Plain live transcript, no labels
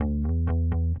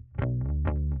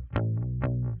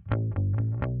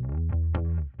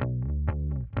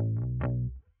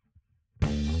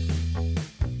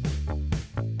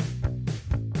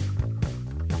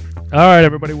All right,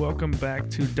 everybody, welcome back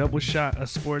to Double Shot, a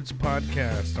sports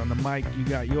podcast. On the mic, you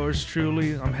got yours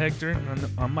truly. I'm Hector.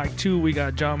 On mic 2, we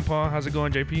got John Paul. How's it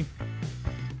going, JP?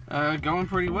 Going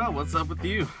pretty well. What's up with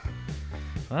you?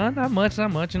 Not much.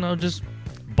 Just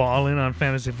balling on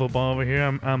fantasy football over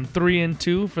here. I'm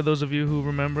 3-2. For those of you who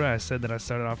remember, I said that I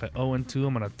started off at 0-2.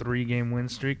 I'm on a 3-game win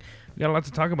streak. We got a lot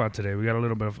to talk about today. We got a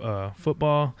little bit of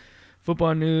football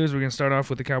news. We're going to start off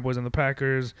with the Cowboys and the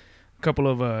Packers. Couple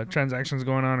of transactions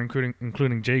going on,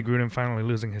 including Jay Gruden finally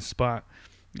losing his spot.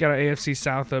 We got an AFC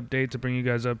South update to bring you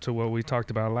guys up to what we talked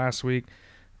about last week.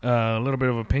 A little bit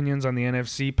of opinions on the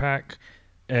NFC pack,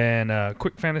 and a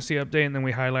quick fantasy update, and then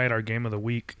we highlight our game of the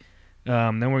week.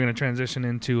 Then we're going to transition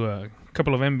into a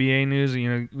couple of NBA news. You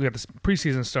know, we got the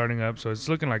preseason starting up, so it's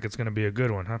looking like it's going to be a good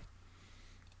one, huh?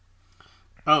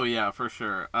 Oh yeah, for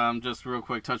sure. Just real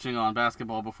quick, touching on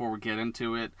basketball before we get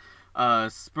into it.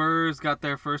 Spurs got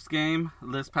their first game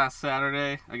this past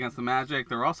Saturday against the Magic.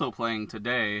 They're also playing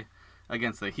today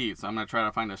against the Heat, so I'm going to try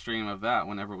to find a stream of that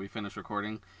whenever we finish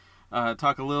recording.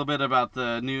 Talk a little bit about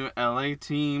the new LA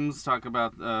teams, talk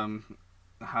about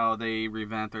how they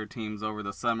revamped their teams over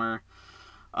the summer,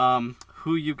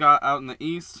 who you got out in the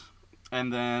East,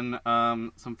 and then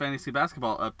some fantasy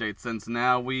basketball updates, since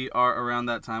now we are around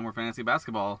that time where fantasy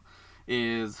basketball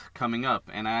is coming up,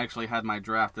 and I actually had my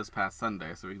draft this past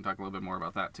Sunday, so we can talk a little bit more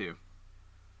about that too.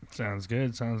 Sounds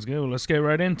good. Well, let's get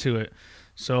right into it.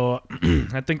 So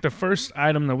I think the first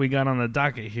item that we got on the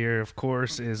docket here, of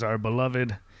course, is our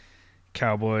beloved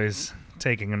Cowboys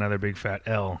taking another big fat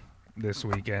L this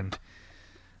weekend.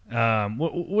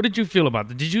 What did you feel about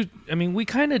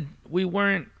that? We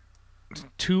weren't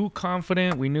too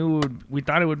confident. We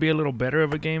thought it would be a little better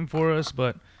of a game for us,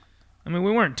 but we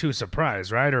weren't too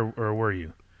surprised, right? Or were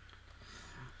you?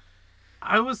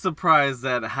 I was surprised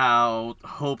at how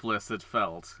hopeless it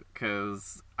felt,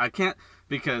 because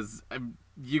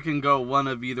you can go one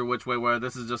of either which way, where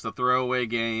this is just a throwaway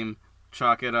game,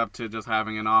 chalk it up to just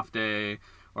having an off day,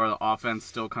 or the offense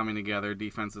still coming together,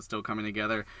 defense is still coming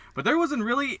together. But there wasn't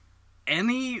really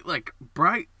any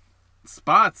bright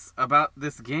spots about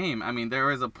this game. There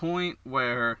was a point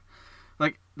where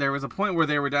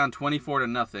they were down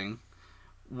 24-0,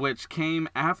 which came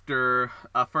after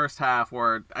a first half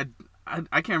where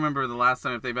I can't remember the last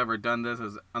time if they've ever done this.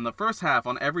 Is on the first half,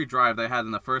 on every drive they had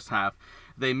in the first half,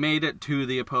 they made it to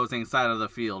the opposing side of the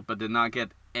field, but did not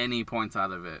get any points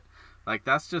out of it.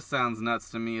 That just sounds nuts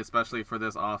to me, especially for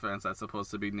this offense that's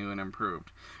supposed to be new and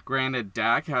improved. Granted,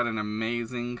 Dak had an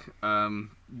amazing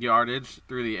yardage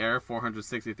through the air,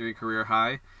 463 career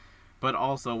high, but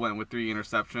also went with 3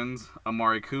 interceptions.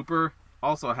 Amari Cooper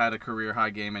also had a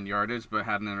career-high game in yardage, but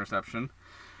had an interception.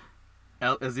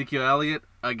 Ezekiel Elliott,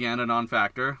 again, a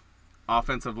non-factor.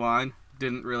 Offensive line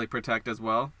didn't really protect as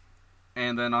well.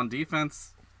 And then on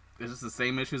defense, it's just the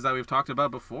same issues that we've talked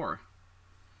about before.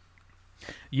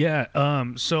 Yeah,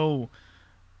 so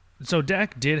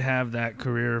Dak did have that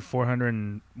career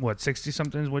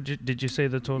 460-somethings? Did you say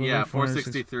the total? Yeah,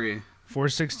 463.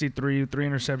 463, 3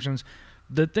 interceptions.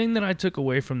 The thing that I took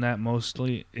away from that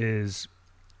mostly is...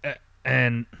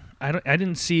 And I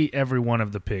didn't see every one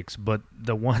of the picks, but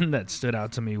the one that stood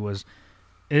out to me was,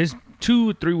 it is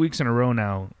 2-3 weeks in a row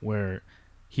now where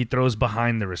he throws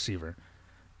behind the receiver.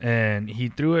 And he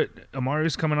threw it,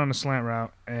 Amari's coming on a slant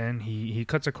route, and he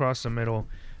cuts across the middle.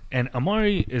 And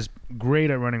Amari is great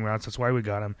at running routes, that's why we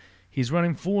got him. He's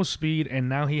running full speed, and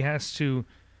now he has to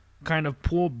kind of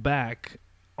pull back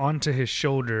onto his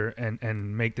shoulder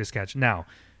and make this catch. Now,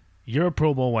 you're a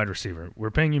Pro Bowl wide receiver.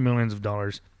 We're paying you millions of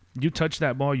dollars. You touch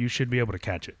that ball, you should be able to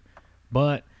catch it.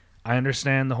 But I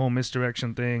understand the whole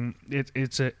misdirection thing.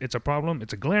 It's a problem.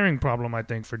 It's a glaring problem, I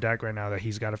think, for Dak right now that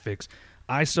he's got to fix.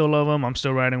 I still love him. I'm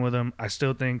still riding with him. I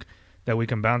still think that we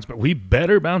can bounce back. We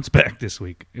better bounce back this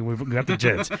week. We've got the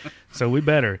Jets, so we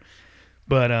better.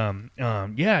 But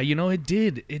yeah,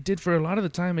 it did for a lot of the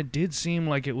time. It did seem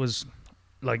like it was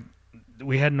like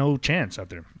we had no chance out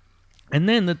there. And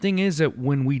then the thing is that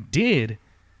when we did,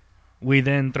 we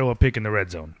then throw a pick in the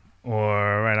red zone.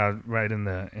 Or right in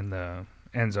the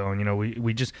end zone.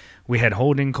 We had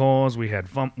holding calls, we had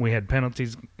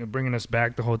penalties bringing us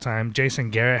back the whole time. Jason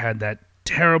Garrett had that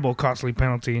terrible costly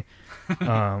penalty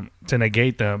to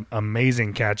negate the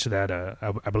amazing catch that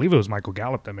I believe it was Michael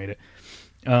Gallup that made it.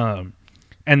 And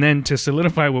then to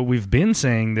solidify what we've been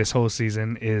saying this whole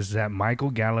season is that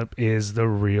Michael Gallup is the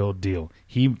real deal.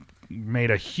 He made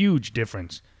a huge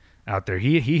difference out there.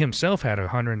 He himself had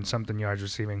 100-something yards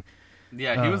receiving.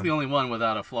 Yeah, he was the only one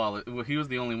without a flawless. He was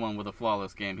the only one with a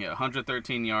flawless game. He had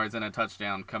 113 yards and a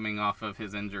touchdown coming off of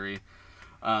his injury.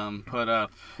 put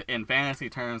up, in fantasy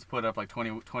terms, like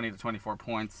 20 to 24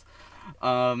 points.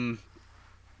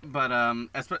 But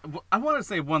I want to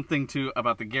say one thing too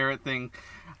about the Garrett thing.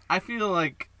 I feel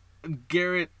like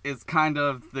Garrett is kind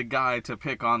of the guy to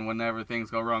pick on whenever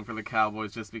things go wrong for the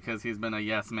Cowboys, just because he's been a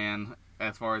yes man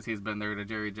as far as he's been there to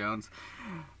Jerry Jones.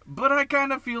 But I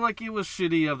kind of feel like it was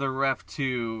shitty of the ref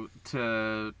to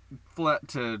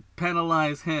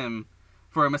penalize him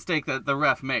for a mistake that the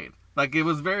ref made. Like, it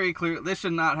was very clear this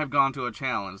should not have gone to a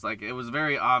challenge. Like, it was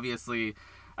very obviously,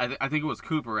 I think it was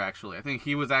Cooper actually. I think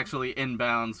he was actually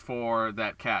inbounds for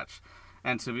that catch,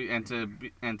 and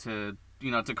to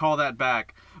call that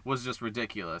back was just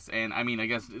ridiculous. And I mean, I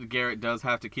guess Garrett does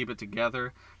have to keep it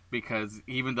together, because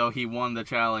even though he won the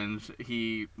challenge,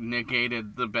 he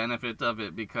negated the benefit of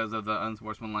it because of the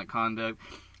unsportsmanlike conduct.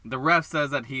 The ref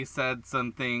says that he said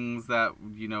some things that,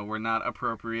 were not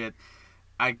appropriate.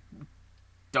 I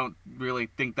don't really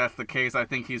think that's the case. I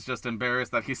think he's just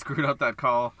embarrassed that he screwed up that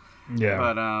call. Yeah.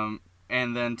 But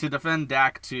and then to defend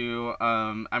Dak too,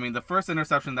 I mean, the first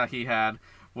interception that he had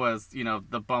was,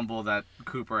 the bumble that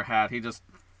Cooper had. He just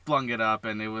flung it up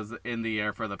and it was in the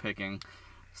air for the picking.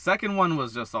 Second one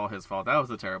was just all his fault. That was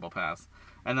a terrible pass.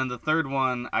 And then the third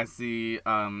one, I see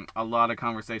a lot of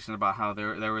conversation about how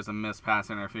there was a missed pass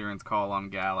interference call on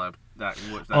Gallup. That's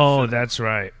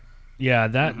right. Yeah,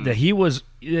 that he was,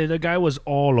 the guy was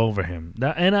all over him.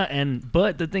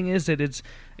 But the thing is that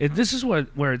this is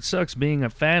where it sucks being a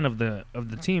fan of the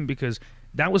team, because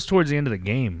that was towards the end of the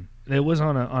game. It was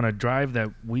on a drive that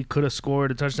we could have scored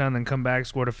a touchdown, then come back,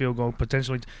 scored a field goal,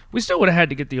 potentially. We still would have had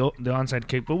to get the onside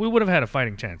kick, but we would have had a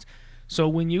fighting chance. So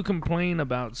when you complain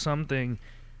about something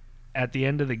at the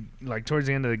end of towards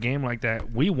the end of the game like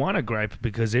that, we want to gripe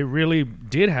because it really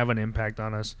did have an impact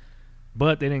on us.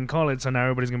 But they didn't call it, so now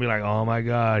everybody's going to be like, oh, my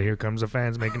God, here comes the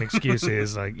fans making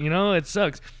excuses. It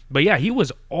sucks. But, yeah, he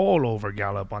was all over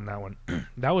Gallup on that one.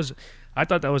 I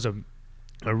thought that was a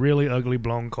really ugly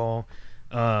blown call.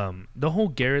 The whole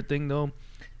Garrett thing, though,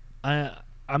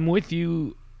 I'm with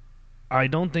you. I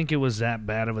don't think it was that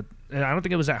bad of I don't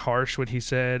think it was that harsh what he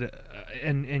said.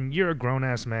 And you're a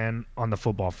grown-ass man on the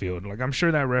football field. Like, I'm sure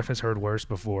that ref has heard worse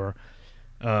before.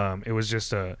 It was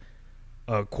just a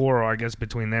quarrel, I guess,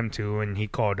 between them two, and he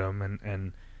called him,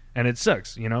 and it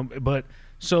sucks, But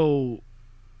so,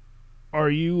 are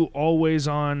you always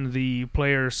on the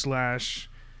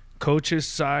player/coach's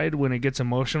side when it gets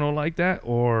emotional like that,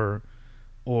 or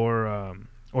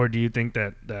do you think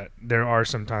that there are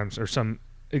some times or some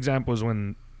examples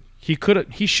when he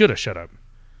should have shut up?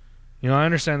 I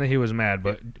understand that he was mad,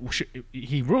 but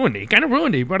he ruined it. He kind of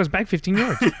ruined it. He brought us back 15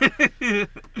 yards.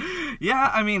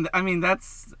 Yeah, I mean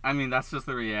that's just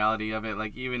the reality of it.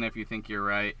 Like, even if you think you're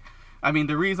right, I mean,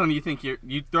 the reason you think you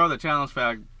throw the challenge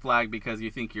flag because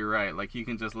you think you're right. Like, you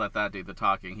can just let that do the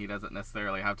talking. He doesn't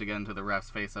necessarily have to get into the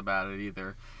ref's face about it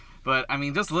either. But, I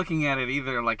mean, just looking at it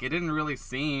either, like, it didn't really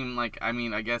seem like, I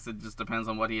mean, I guess it just depends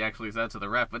on what he actually said to the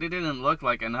ref, but it didn't look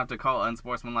like enough to call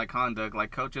unsportsmanlike conduct. Like,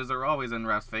 coaches are always in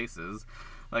refs' faces.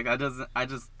 Like, I don't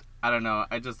know.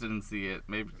 I just didn't see it.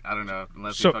 Maybe, I don't know,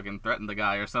 unless he fucking threatened the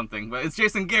guy or something. But it's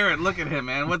Jason Garrett. Look at him,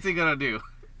 man. What's he gonna do?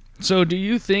 So, do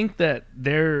you think that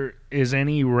there is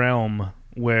any realm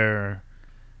where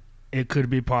it could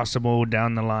be possible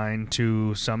down the line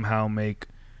to somehow make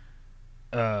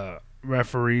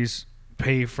referees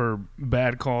pay for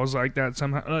bad calls like that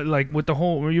somehow? Like with the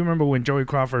whole, you remember when Joey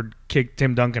Crawford kicked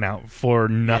Tim Duncan out for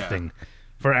nothing,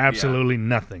 for absolutely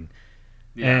nothing.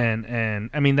 Yeah. And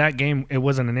I mean, that game, it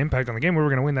wasn't an impact on the game. We were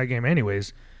going to win that game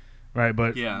anyways, right?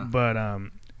 But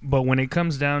but when it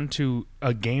comes down to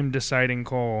a game deciding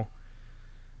call,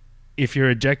 if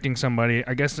you're ejecting somebody,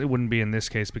 I guess it wouldn't be in this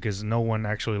case because no one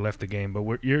actually left the game,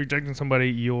 but you're ejecting somebody,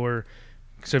 you're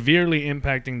severely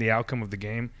impacting the outcome of the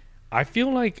game. I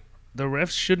feel like the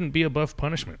refs shouldn't be above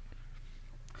punishment.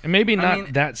 And maybe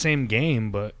not that same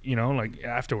game, but, like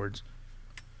afterwards.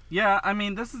 Yeah, I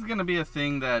mean, this is going to be a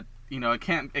thing that,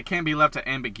 it can't be left to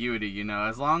ambiguity,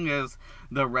 As long as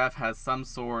the ref has some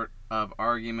sort of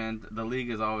argument, the league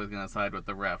is always going to side with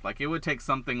the ref. Like, it would take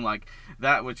something like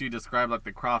that, which you described, like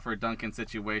the Crawford-Duncan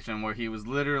situation, where he was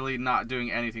literally not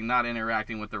doing anything, not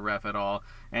interacting with the ref at all,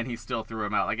 and he still threw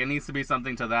him out. Like, it needs to be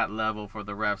something to that level for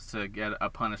the refs to get a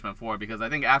punishment for it, because I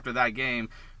think after that game,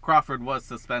 Crawford was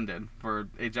suspended for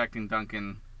ejecting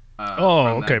Duncan.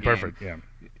 Okay, perfect.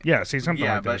 Yeah. See, something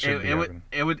like that should be happening.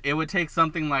 It would take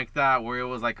something like that where it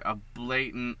was like a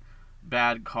blatant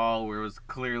bad call where it was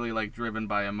clearly like driven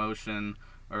by emotion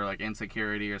or like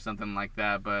insecurity or something like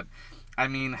that. But I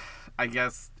mean,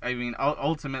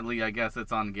 ultimately, I guess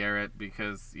it's on Garrett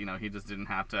because he just didn't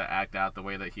have to act out the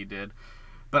way that he did.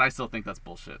 But I still think that's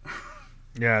bullshit.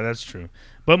 Yeah, that's true.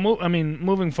 But I mean,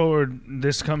 moving forward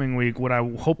this coming week, what I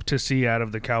hope to see out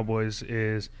of the Cowboys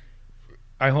is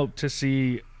I hope to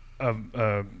see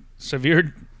a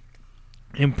severe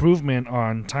improvement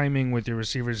on timing with your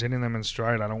receivers, hitting them in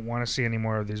stride. I don't want to see any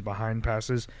more of these behind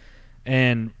passes,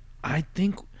 and I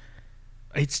think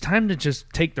it's time to just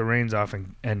take the reins off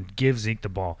and give Zeke the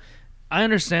ball. I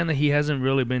understand that he hasn't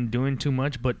really been doing too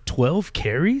much, but 12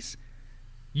 carries?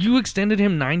 You extended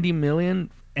him $90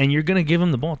 million and you're going to give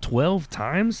him the ball 12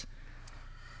 times?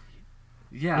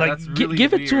 Yeah, like that's really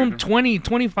give weird. it to him 20,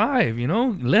 25,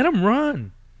 Let him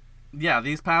run. Yeah,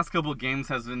 these past couple games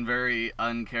has been very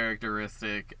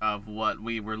uncharacteristic of what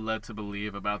we were led to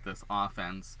believe about this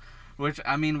offense. Which,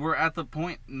 I mean, we're at the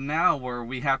point now where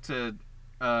we have to,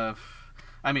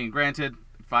 granted,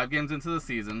 5 games into the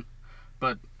season,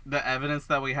 but the evidence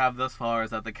that we have thus far is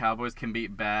that the Cowboys can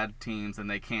beat bad teams and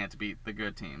they can't beat the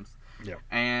good teams. Yeah.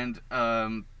 And,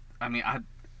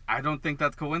 I don't think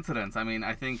that's coincidence. I mean,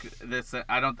 I think this.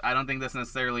 I don't think this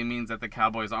necessarily means that the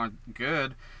Cowboys aren't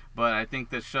good, but I think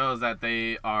this shows that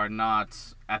they are not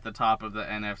at the top of the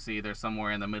NFC. They're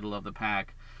somewhere in the middle of the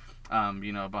pack,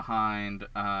 behind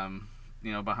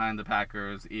the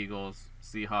Packers, Eagles,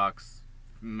 Seahawks.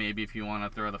 Maybe if you want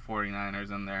to throw the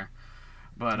 49ers in there,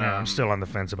 but yeah, I'm still on the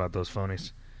fence about those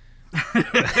phonies.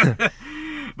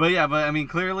 But I mean,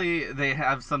 clearly they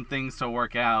have some things to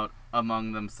work out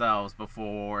among themselves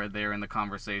before they're in the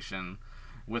conversation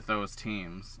with those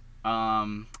teams.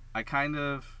 One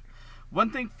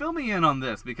thing, fill me in on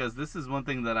this, because this is one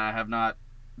thing that I have not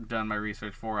done my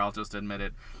research for, I'll just admit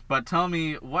it. But tell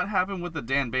me, what happened with the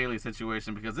Dan Bailey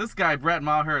situation? Because this guy, Brett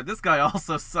Maher, this guy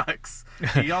also sucks.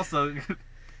 He also...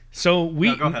 So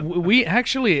we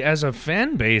actually, as a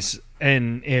fan base,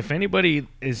 and if anybody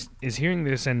is hearing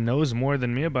this and knows more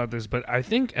than me about this, but I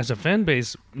think as a fan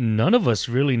base, none of us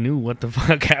really knew what the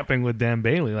fuck happened with Dan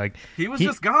Bailey. Like he was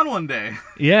just gone one day.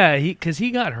 Yeah, because he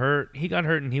got hurt. He got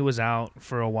hurt and he was out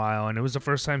for a while, and it was the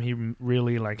first time he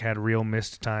really had real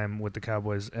missed time with the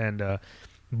Cowboys. And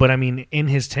but I mean, in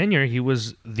his tenure, he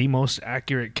was the most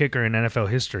accurate kicker in NFL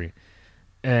history.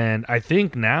 And I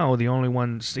think now the only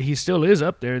one, he still is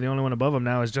up there, the only one above him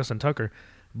now is Justin Tucker.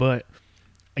 But,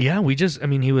 yeah,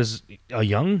 he was a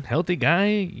young, healthy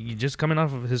guy, just coming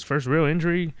off of his first real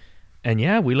injury. And,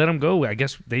 yeah, we let him go. I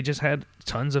guess they just had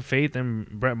tons of faith in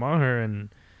Brett Maher,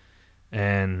 and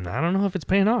I don't know if it's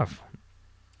paying off.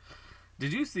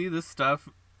 Did you see this stuff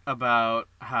about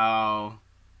how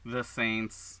the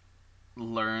Saints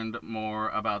learned more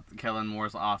about Kellen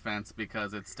Moore's offense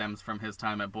because it stems from his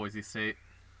time at Boise State?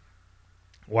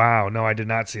 Wow, no, I did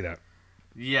not see that.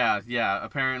 Yeah.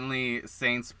 Apparently,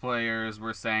 Saints players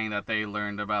were saying that they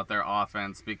learned about their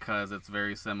offense because it's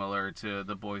very similar to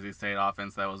the Boise State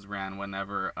offense that was ran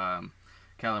whenever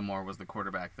Kellen Moore was the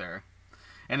quarterback there.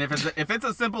 And if it's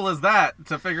as simple as that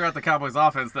to figure out the Cowboys'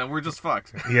 offense, then we're just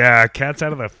fucked. Yeah, cat's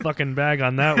out of the fucking bag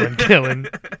on that one, Kellen.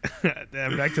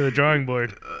 Back to the drawing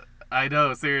board. I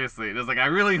know, seriously. It's like, I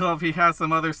really hope he has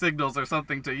some other signals or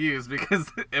something to use, because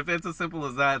if it's as simple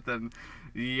as that, then,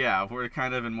 yeah, we're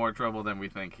kind of in more trouble than we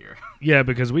think here. Yeah,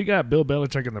 because we got Bill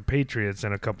Belichick and the Patriots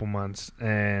in a couple months,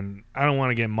 and I don't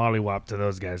want to get mollywopped to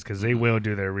those guys, because they will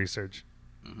do their research.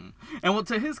 Mm-hmm. And, well,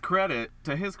 to his credit,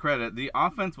 the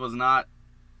offense was not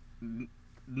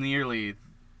nearly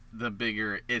the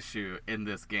bigger issue in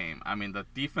this game. I mean, the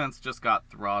defense just got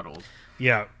throttled.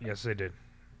 Yeah, yes, they did.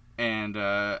 And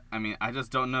I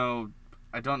just don't know.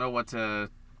 I don't know what to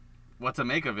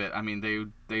make of it. I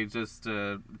mean, they just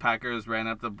Packers ran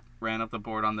up the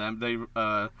board on them. They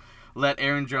let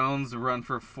Aaron Jones run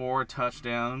for 4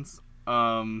 touchdowns.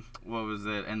 What was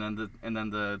it? And then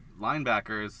the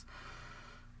linebackers.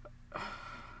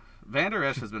 Vander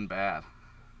Esch has been bad.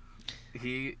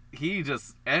 He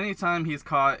just, anytime he's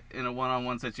caught in a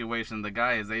one-on-one situation, the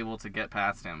guy is able to get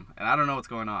past him, and I don't know what's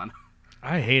going on.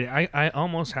 I hate it. I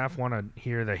almost half want to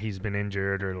hear that he's been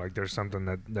injured, or there's something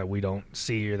that we don't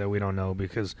see or that we don't know,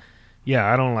 because,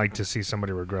 yeah, I don't like to see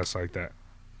somebody regress like that.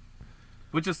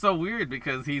 Which is so weird,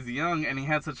 because he's young and he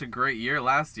had such a great year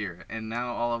last year, and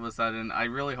now all of a sudden, I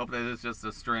really hope that it's just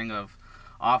a string of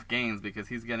off gains, because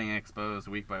he's getting exposed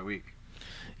week by week.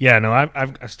 Yeah, no,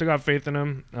 I still got faith in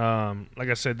him. Like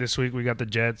I said, this week we got the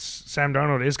Jets. Sam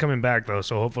Darnold is coming back, though,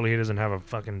 so hopefully he doesn't have a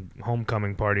fucking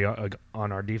homecoming party on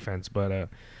our defense. But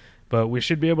we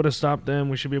should be able to stop them.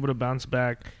 We should be able to bounce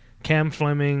back. Cam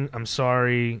Fleming, I'm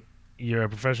sorry, you're a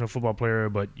professional football player,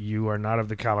 but you are not of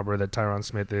the caliber that Tyron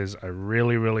Smith is. I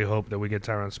really, really hope that we get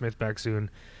Tyron Smith back soon,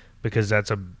 because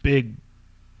that's a big,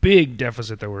 big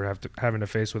deficit that we're having to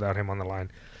face without him on the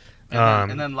line.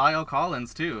 And then Lyle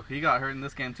Collins, too. He got hurt in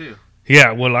this game, too.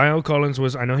 Yeah, well, Lyle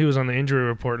Collins I know he was on the injury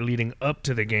report leading up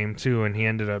to the game too, and he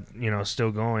ended up,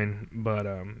 still going.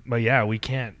 But yeah, we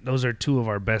can't. Those are two of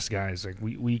our best guys. Like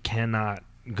we cannot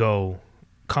go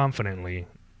confidently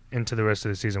into the rest of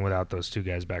the season without those two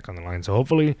guys back on the line. So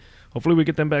hopefully we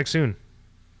get them back soon.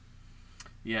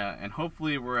 Yeah, and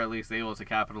hopefully we're at least able to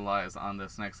capitalize on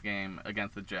this next game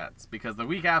against the Jets, because the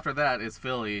week after that is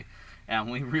Philly, and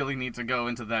we really need to go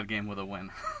into that game with a win.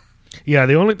 Yeah,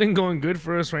 the only thing going good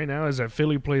for us right now is that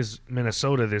Philly plays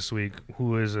Minnesota this week,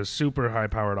 who is a super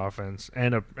high-powered offense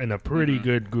and a pretty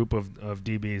good group of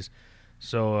DBs.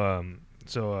 So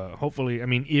hopefully, I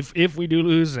mean, if we do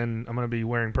lose, and I'm going to be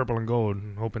wearing purple and gold,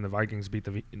 hoping the Vikings beat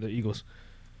the Eagles.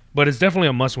 But it's definitely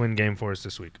a must-win game for us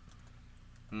this week.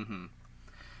 Mm-hmm.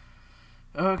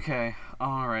 Okay,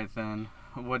 all right then.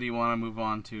 What do you want to move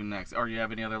on to next? Or do you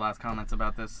have any other last comments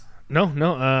about this?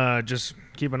 No. Just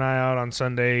keep an eye out on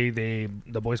Sunday. The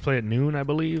boys play at noon, I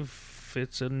believe.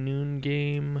 It's a noon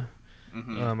game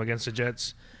against the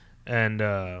Jets, and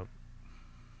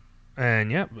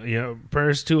yeah,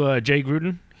 prayers to Jay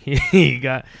Gruden. He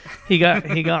got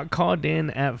called in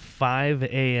at 5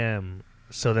 a.m.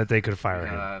 so that they could fire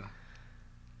him.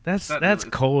 That's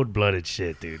cold-blooded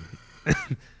shit, dude.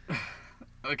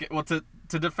 Okay, well, to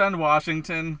defend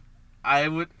Washington, I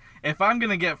would, if I'm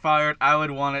gonna get fired, I would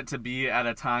want it to be at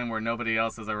a time where nobody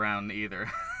else is around either.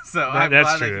 So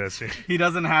that's true. He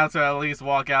doesn't have to at least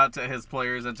walk out to his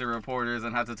players and to reporters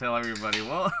and have to tell everybody,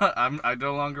 well, I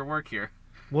no longer work here.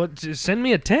 Well, just send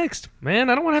me a text,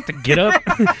 man. I don't want to have to get up.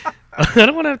 I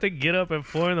don't want to have to get up at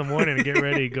 4 a.m. and get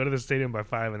ready, go to the stadium by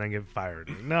 5, and then get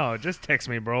fired. No, just text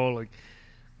me, bro. Like,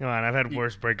 come on, I've had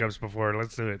worse breakups before.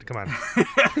 Let's do it. Come on.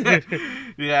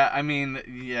 Yeah, I mean,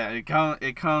 yeah, it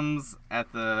comes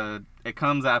after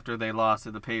they lost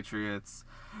to the Patriots,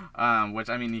 which,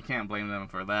 I mean, you can't blame them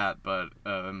for that. But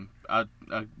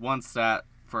one stat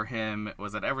for him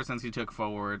was that ever since he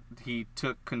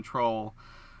took control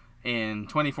in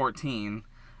 2014,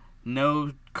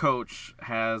 no coach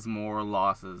has more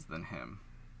losses than him.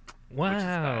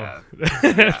 Wow,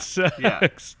 that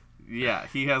sucks. Yeah,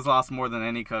 he has lost more than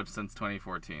any coach since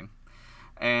 2014.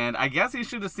 And I guess he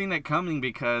should have seen it coming,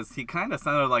 because he kind of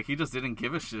sounded like he just didn't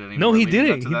give a shit anymore. No, he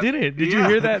didn't. He didn't. Did you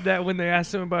hear that when they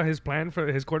asked him about his plan for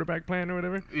his quarterback plan or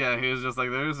whatever? Yeah, he was just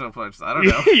like, there's no plan. I don't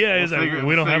know. Yeah,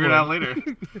 we don't have it out later.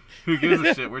 Who gives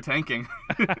a shit? We're tanking.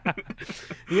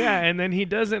 Yeah, and then he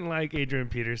doesn't like Adrian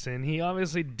Peterson. He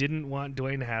obviously didn't want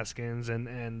Dwayne Haskins,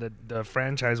 and the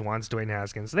franchise wants Dwayne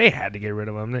Haskins. They had to get rid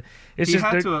of him. They're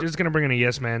just going to bring in a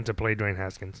yes man to play Dwayne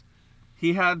Haskins.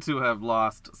 He had to have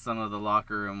lost some of the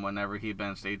locker room whenever he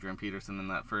benched Adrian Peterson in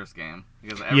that first game.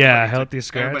 Because healthy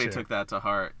scratch. Everybody took that to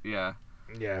heart. Yeah.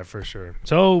 Yeah, for sure.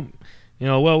 So,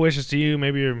 well wishes to you.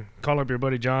 Maybe you call up your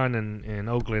buddy John in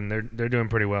Oakland. They're doing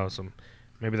pretty well, so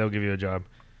maybe they'll give you a job.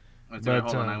 Hold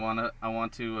on. I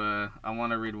want to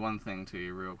read one thing to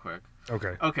you real quick.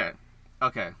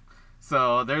 Okay.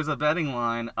 So there's a betting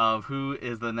line of who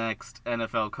is the next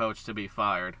NFL coach to be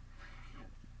fired.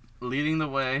 Leading the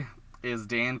way is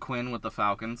Dan Quinn with the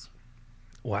Falcons.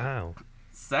 Wow.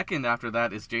 Second after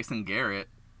that is Jason Garrett.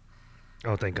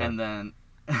 Oh, thank God. And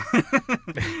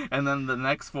then the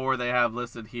next four they have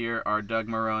listed here are Doug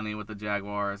Marrone with the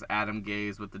Jaguars, Adam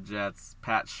Gase with the Jets,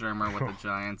 Pat Shurmur with the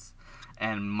Giants,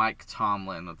 and Mike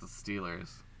Tomlin with the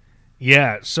Steelers.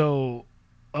 Yeah, so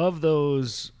of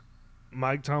those,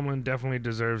 Mike Tomlin definitely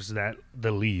deserves that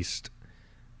the least.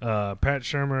 Pat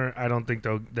Shurmur, I don't think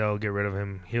they'll get rid of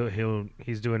him.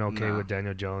 He's doing okay with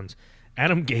Daniel Jones.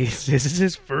 Adam Gase, this is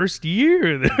his first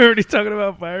year. They're already talking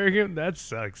about firing him. That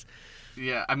sucks.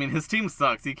 Yeah, I mean, his team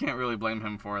sucks. You can't really blame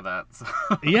him for that. So.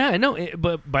 Yeah, I know.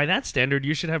 But by that standard,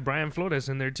 you should have Brian Flores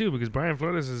in there too, because Brian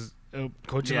Flores is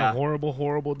coaching the horrible,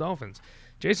 horrible Dolphins.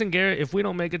 Jason Garrett, if we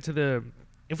don't make it to the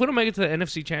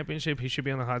NFC Championship, he should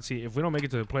be on the hot seat. If we don't make it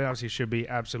to the playoffs, he should be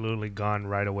absolutely gone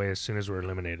right away as soon as we're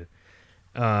eliminated.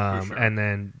 Sure. And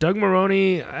then Doug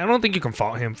Marrone, I don't think you can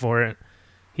fault him for it.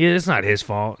 It's not his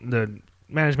fault. The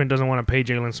management doesn't want to pay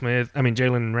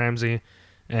Jalen Ramsey,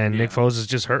 and Nick Foles is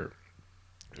just hurt.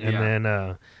 And then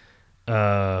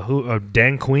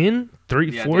Dan Quinn,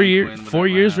 4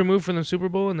 years removed from the Super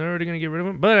Bowl, and they're already going to get rid of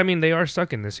him. But I mean, they are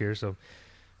sucking this year, so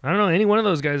I don't know. Any one of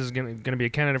those guys is going to be a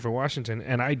candidate for Washington,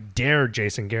 and I dare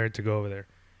Jason Garrett to go over there.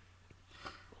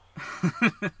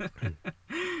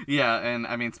 Yeah, and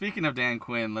I mean, speaking of Dan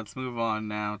Quinn, let's move on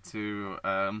now to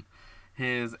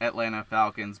his Atlanta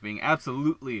Falcons being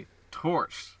absolutely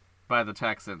torched by the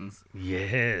Texans.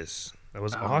 Yes, that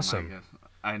was awesome.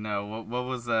 I know. What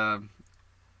was it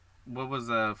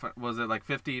like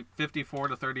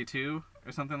 54-32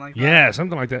 or something like that. Yeah,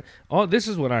 something like that. Oh, this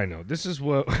is what I know. This is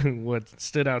what what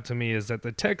stood out to me is that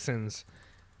the Texans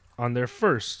on their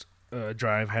first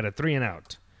drive had a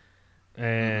 3-and-out.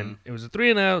 And it was a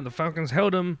 3-and-out. The Falcons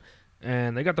held them,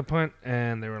 and they got the punt,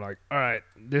 and they were like, all right,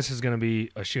 this is going to be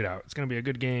a shootout. It's going to be a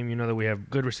good game. You know that we have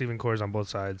good receiving cores on both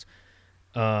sides.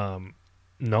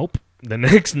 Nope. The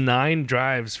next 9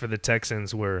 drives for the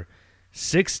Texans were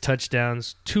 6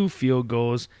 touchdowns, 2 field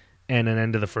goals, and an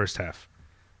end of the first half.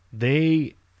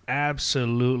 They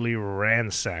absolutely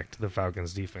ransacked the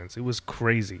Falcons' defense. It was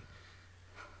crazy.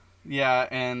 Yeah,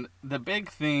 and the big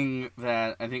thing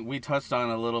that I think we touched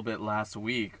on a little bit last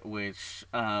week, which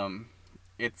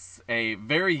it's a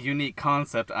very unique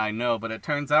concept, I know, but it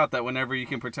turns out that whenever you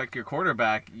can protect your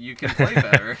quarterback, you can play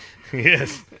better.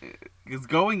 Yes. Because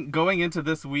going into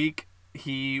this week,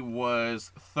 he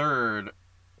was 3rd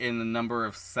in the number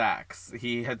of sacks.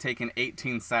 He had taken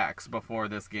 18 sacks before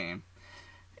this game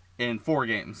in 4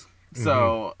 games.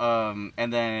 So,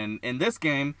 and then in this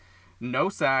game, no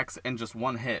sacks and just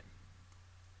 1 hit.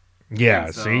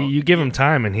 Yeah, so, see, you give him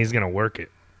time and he's going to work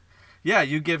it. Yeah,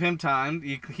 you give him time.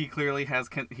 He clearly has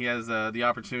the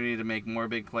opportunity to make more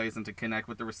big plays and to connect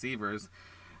with the receivers.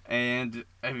 And,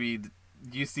 I mean,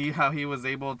 you see how he was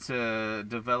able to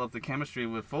develop the chemistry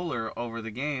with Fuller over the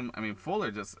game. I mean,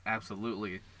 Fuller just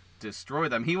absolutely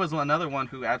destroyed them. He was another one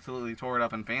who absolutely tore it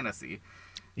up in fantasy.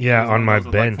 Yeah, on my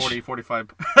bench. Like 40,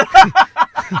 45.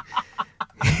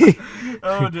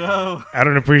 Oh no! I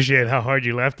don't appreciate how hard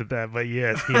you laughed at that, but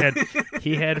yes,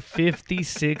 he had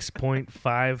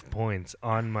 56.5 points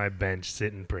on my bench,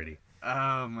 sitting pretty.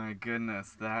 Oh my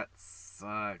goodness, that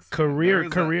sucks.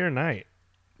 Career night,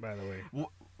 by the way.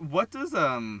 What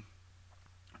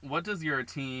does your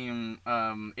team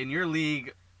in your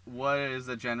league? What is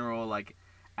the general like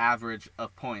average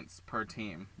of points per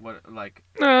team? What like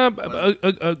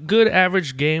a good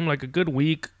average game, like a good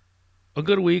week. A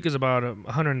good week is about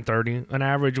 130. An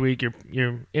average week,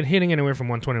 you're hitting anywhere from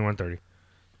 120 to 130.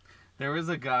 There is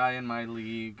a guy in my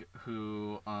league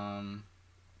who,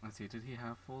 let's see, did he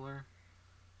have Fuller?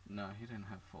 No, he didn't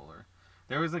have Fuller.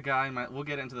 There was a guy we'll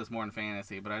get into this more in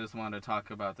fantasy, but I just wanted to talk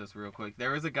about this real quick.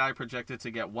 There was a guy projected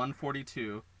to get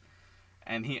 142,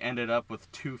 and he ended up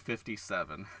with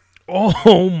 257.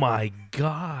 Oh my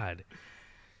God.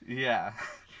 Yeah.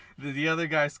 The other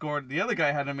guy scored. The other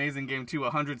guy had an amazing game too,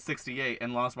 168,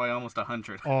 and lost by almost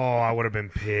 100. Oh, I would have been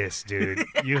pissed, dude.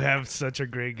 You have such a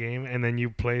great game, and then you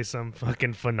play some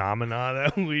fucking phenomena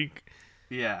that week.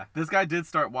 Yeah, this guy did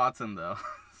start Watson though,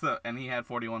 and he had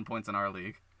 41 points in our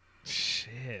league.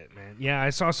 Shit, man. Yeah,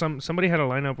 I saw somebody had a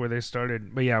lineup where they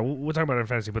started, but yeah, we'll talk about it in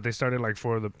fantasy. But they started like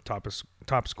 4 of the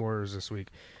top scorers this week.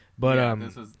 But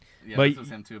this was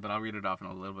him too. But I'll read it off in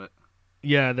a little bit.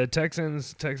 Yeah, the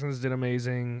Texans did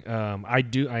amazing. I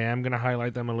am going to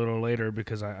highlight them a little later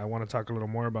because I want to talk a little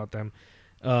more about them.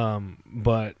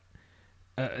 But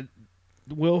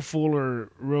Will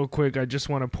Fuller, real quick, I just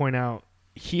want to point out,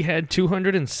 he had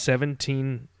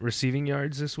 217 receiving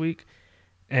yards this week.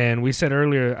 And we said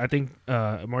earlier, I think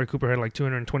Amari Cooper had like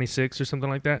 226 or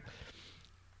something like that.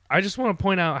 I just want to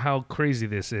point out how crazy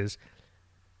this is.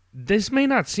 This may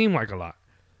not seem like a lot.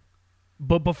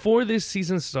 But before this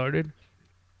season started,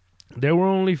 there were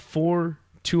only 4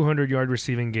 200-yard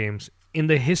receiving games in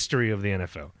the history of the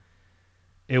NFL.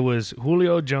 It was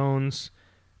Julio Jones,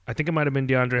 I think it might have been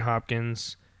DeAndre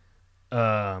Hopkins,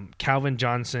 Calvin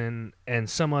Johnson, and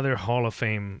some other Hall of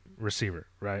Fame receiver,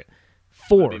 right?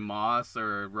 4. Maybe Moss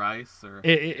or Rice or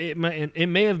it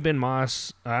may have been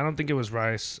Moss. I don't think it was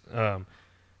Rice. But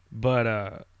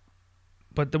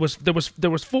there was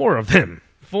 4 of them.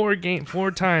 4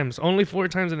 times, only 4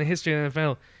 times in the history of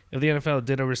the NFL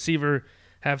did a receiver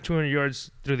have 200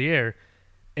 yards through the air.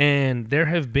 And there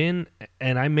have been,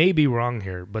 and I may be wrong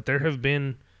here, but there have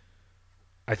been,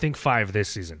 I think 5 this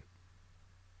season.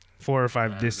 4 or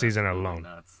 5 this season alone.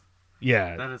 Nuts.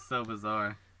 Yeah. That is so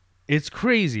bizarre. It's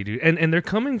crazy, dude. And they're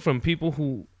coming from people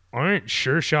who aren't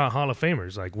sure shot Hall of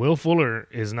Famers. Like Will Fuller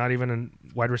is not even a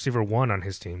wide receiver 1 on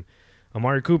his team.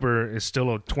 Amari Cooper is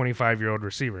still a 25-year-old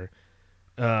receiver.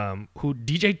 Who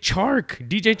DJ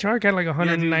Chark had like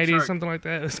 190 something like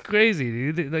that. It's crazy,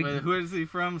 dude. Like, wait, who is he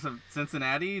from?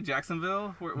 Cincinnati,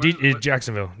 Jacksonville?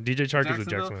 Jacksonville. DJ Chark is with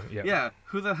Jacksonville. Yeah.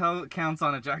 Who the hell counts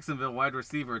on a Jacksonville wide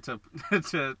receiver to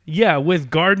Yeah, with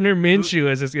Gardner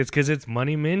Minshew it's because it's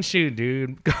Money Minshew,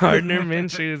 dude. Gardner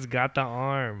Minshew's got the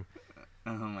arm.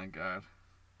 Oh my God.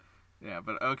 Yeah,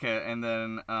 but okay, and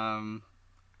then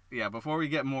before we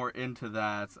get more into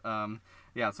that, so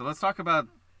let's talk about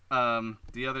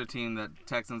the other team that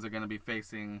Texans are going to be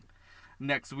facing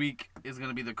next week is going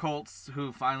to be the Colts,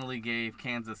 who finally gave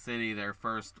Kansas City their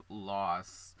first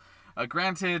loss.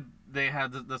 Granted, they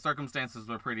had the circumstances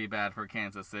were pretty bad for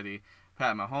Kansas City.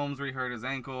 Pat Mahomes re-hurt his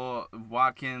ankle.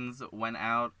 Watkins went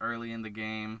out early in the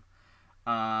game.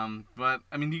 But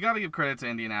I mean, you got to give credit to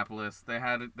Indianapolis. They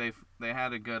had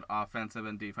a good offensive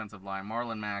and defensive line.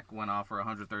 Marlon Mack went off for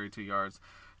 132 yards.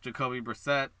 Jacoby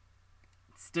Brissett,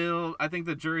 still, I think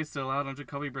the jury's still out on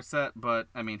Jacoby Brissett, but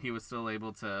I mean, he was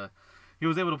able to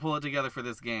pull it together for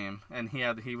this game, and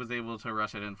he was able to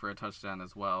rush it in for a touchdown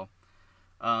as well.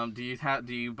 Do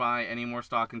you buy any more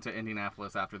stock into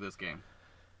Indianapolis after this game?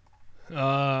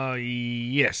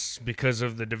 Yes, because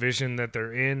of the division that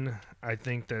they're in. I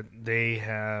think that they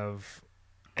have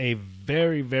a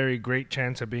very, very great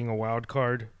chance of being a wild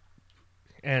card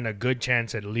and a good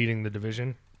chance at leading the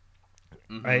division.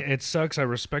 Mm-hmm. It sucks. I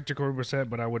respect Jacoby Brissett,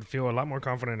 but I would feel a lot more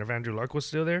confident if Andrew Luck was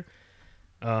still there.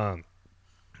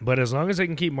 But as long as they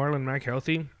can keep Marlon Mack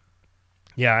healthy,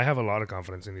 yeah, I have a lot of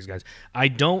confidence in these guys. I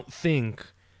don't think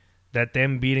that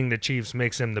them beating the Chiefs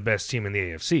makes them the best team in the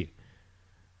AFC.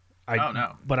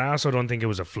 No. But I also don't think it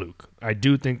was a fluke. I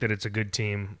do think that it's a good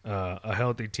team. A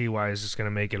healthy T.Y. is just going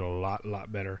to make it a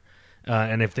lot better.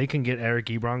 And if they can get Eric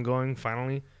Ebron going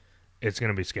finally, it's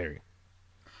going to be scary.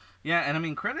 Yeah, and I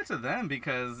mean, credit to them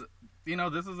because,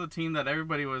 this is a team that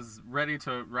everybody was ready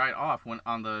to write off when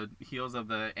on the heels of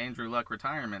the Andrew Luck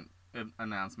retirement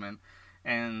announcement.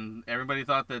 And everybody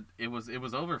thought that it was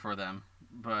over for them.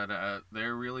 But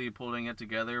they're really pulling it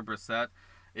together. Brissett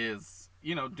is,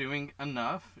 doing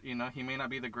enough. He may not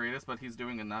be the greatest, but he's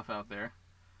doing enough out there.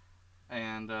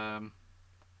 And, I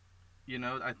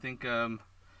think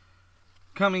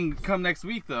come next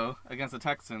week, though, against the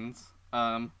Texans,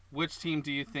 which team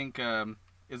do you think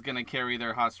is going to carry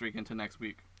their hot streak into next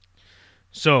week?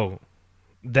 So,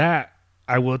 that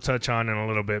I will touch on in a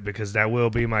little bit because that will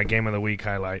be my game of the week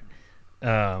highlight.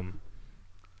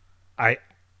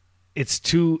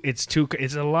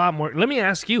 It's a lot more. Let me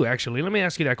ask you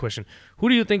that question. Who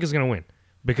do you think is going to win?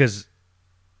 Because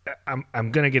I'm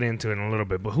going to get into it in a little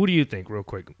bit, but who do you think, real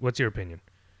quick? What's your opinion?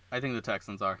 I think the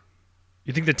Texans are.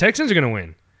 You think the Texans are going to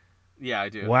win? Yeah, I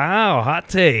do. Wow, hot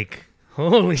take.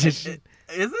 Holy shit.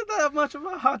 Is it that much of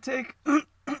a hot take?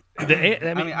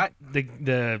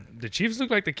 The Chiefs look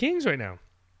like the Kings right now.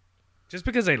 Just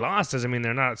because they lost doesn't mean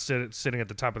they're not sitting at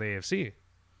the top of the AFC.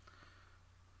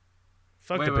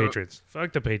 Fuck the Patriots.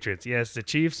 Fuck the Patriots. Yes, the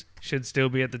Chiefs should still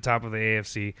be at the top of the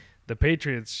AFC. The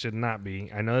Patriots should not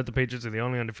be. I know that the Patriots are the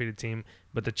only undefeated team,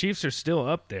 but the Chiefs are still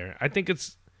up there. I think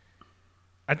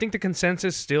the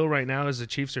consensus still right now is the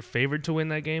Chiefs are favored to win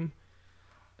that game.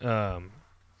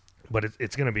 But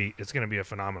it's gonna be a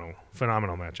phenomenal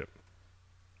matchup.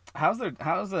 How's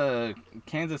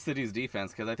Kansas City's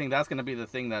defense? Because I think that's gonna be the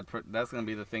thing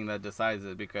that decides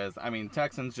it. Because I mean,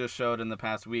 Texans just showed in the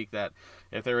past week that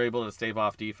if they're able to stave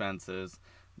off defenses,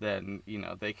 then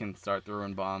they can start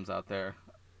throwing bombs out there.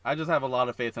 I just have a lot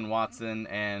of faith in Watson,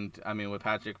 and I mean with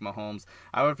Patrick Mahomes,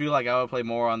 I would feel like I would play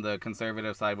more on the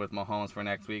conservative side with Mahomes for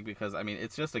next week because I mean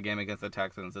it's just a game against the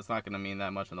Texans. It's not going to mean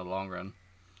that much in the long run.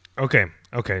 Okay.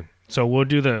 So we'll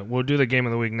do the game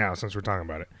of the week now since we're talking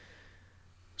about it.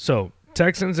 So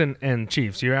Texans and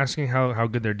Chiefs. You're asking how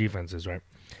good their defense is, right?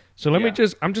 So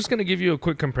I'm just going to give you a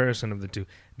quick comparison of the two.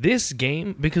 This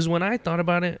game, because when I thought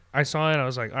about it, I saw it, I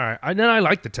was like, all right. I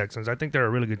like the Texans. I think they're a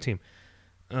really good team.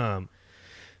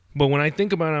 But when I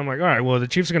think about it, I'm like, all right, well, the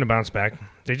Chiefs are going to bounce back.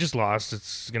 They just lost.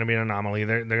 It's going to be an anomaly.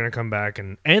 They're going to come back.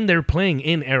 And they're playing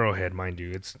in Arrowhead, mind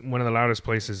you. It's one of the loudest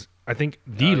places. I think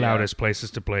the loudest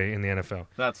places to play in the NFL.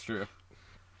 That's true.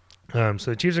 So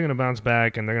the Chiefs are going to bounce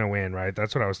back, and they're going to win, right?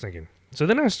 That's what I was thinking. So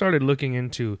then I started looking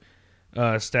into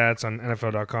stats on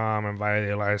NFL.com and via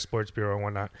the Elias Sports Bureau and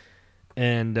whatnot.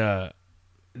 And let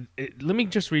me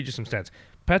just read you some stats.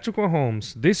 Patrick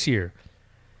Mahomes this year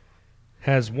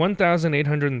has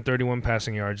 1,831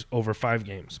 passing yards over 5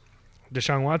 games.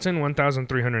 Deshaun Watson,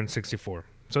 1,364.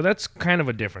 So that's kind of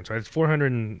a difference, right? It's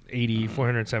 480,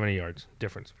 470 yards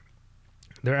difference.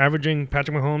 They're averaging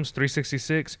Patrick Mahomes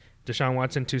 366, Deshaun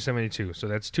Watson 272. So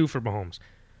that's 2 for Mahomes.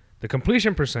 The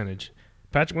completion percentage,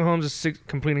 Patrick Mahomes is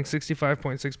completing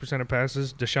 65.6% of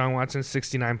passes, Deshaun Watson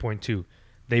 69.2.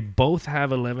 They both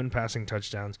have 11 passing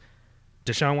touchdowns.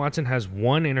 Deshaun Watson has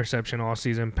 1 interception all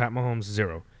season, Pat Mahomes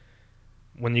 0.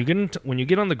 When you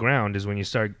get on the ground is when you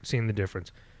start seeing the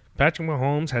difference. Patrick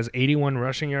Mahomes has 81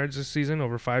 rushing yards this season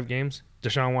over 5 games.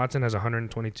 Deshaun Watson has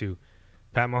 122.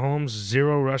 Pat Mahomes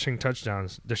 0 rushing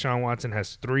touchdowns. Deshaun Watson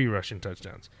has 3 rushing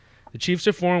touchdowns. The Chiefs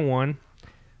are 4-1,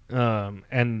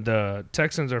 and the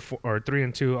Texans are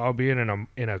 3-2, albeit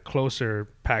in a closer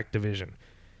packed division.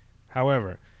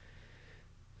 However,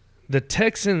 the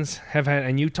Texans have had,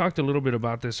 and you talked a little bit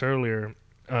about this earlier.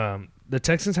 The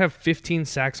Texans have 15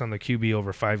 sacks on the QB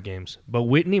over 5 games. But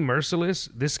Whitney Merciless,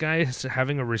 this guy is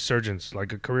having a resurgence,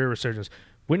 like a career resurgence.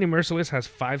 Whitney Merciless has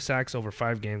 5 sacks over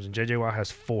 5 games, and J.J. Watt has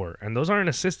 4. And those aren't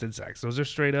assisted sacks. Those are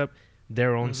straight up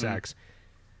their own sacks.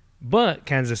 But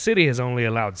Kansas City has only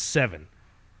allowed 7.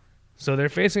 So they're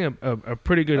facing a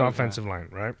pretty good offensive line,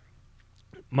 right?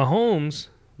 Mahomes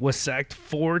was sacked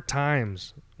 4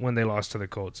 times when they lost to the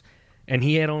Colts. And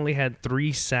he had only had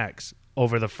 3 sacks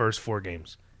over the first 4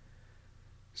 games.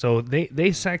 So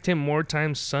they sacked him more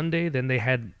times Sunday than they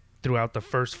had throughout the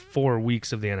first 4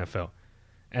 weeks of the NFL.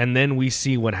 And then we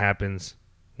see what happens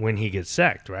when he gets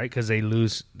sacked, right? Because they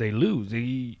lose.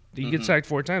 He gets sacked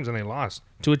 4 times and they lost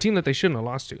to a team that they shouldn't have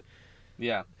lost to.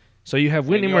 Yeah. So you have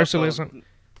Whitney Merciless.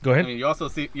 Go ahead. I mean, you also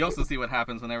see what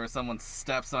happens whenever someone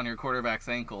steps on your quarterback's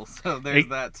ankle. So there's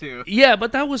that too. Yeah,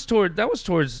 but that was towards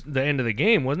the end of the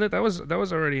game, wasn't it? That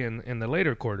was already in the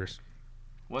later quarters.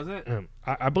 Was it?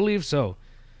 I believe so.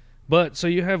 But so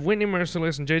you have Whitney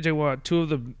Merciless and J.J. Watt,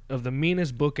 2 of the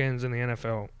meanest bookends in the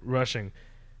NFL rushing,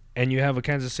 and you have a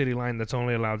Kansas City line that's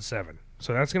only allowed 7.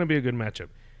 So that's going to be a good matchup.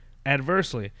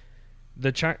 Adversely,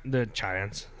 the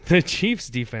Chiefs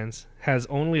defense has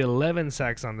only 11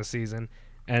 sacks on the season,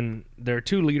 and their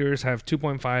 2 leaders have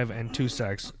 2.5 and 2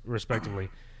 sacks respectively.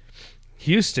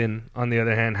 Houston, on the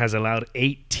other hand, has allowed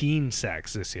 18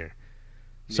 sacks this year.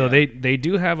 So they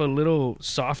do have a little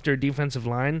softer defensive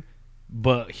line,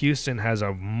 but Houston has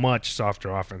a much softer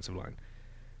offensive line.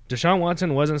 Deshaun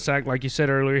Watson wasn't sacked, like you said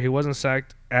earlier. He wasn't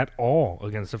sacked at all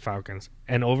against the Falcons.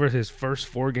 And over his first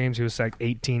 4 games, he was sacked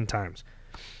 18 times.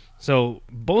 So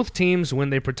both teams, when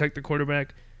they protect the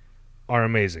quarterback, are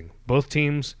amazing. Both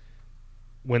teams,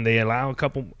 when they allow a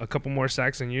couple more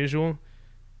sacks than usual,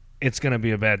 it's going to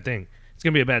be a bad thing. It's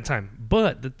going to be a bad time.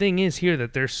 But the thing is here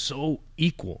that they're so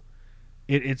equal.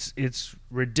 It's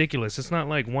ridiculous. It's not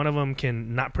like one of them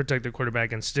can not protect the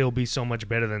quarterback and still be so much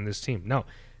better than this team. No,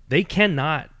 they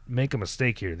cannot make a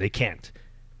mistake here. They can't,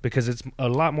 because it's a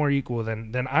lot more equal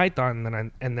than I thought,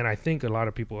 and then I think a lot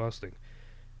of people else think.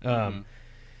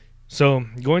 So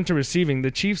going to receiving,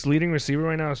 the Chiefs' leading receiver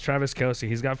right now is Travis Kelce.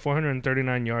 He's got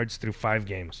 439 yards through 5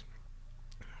 games.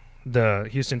 The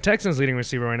Houston Texans' leading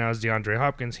receiver right now is DeAndre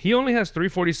Hopkins. He only has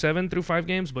 347 through 5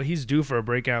 games, but he's due for a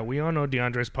breakout. We all know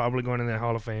DeAndre's probably going in the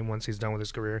Hall of Fame once he's done with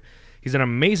his career. He's an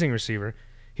amazing receiver.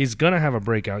 He's going to have a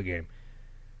breakout game.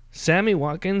 Sammy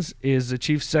Watkins is the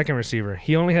Chiefs' second receiver.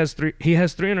 He has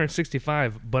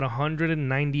 365, but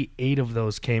 198 of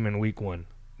those came in week 1.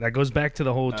 That goes back to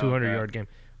the whole 200-yard game.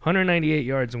 198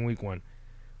 yards in week 1.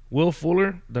 Will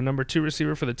Fuller, the number 2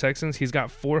 receiver for the Texans, he's got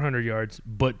 400 yards,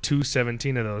 but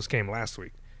 217 of those came last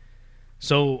week.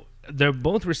 So they're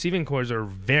both receiving cores are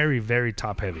very, very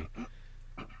top-heavy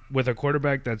with a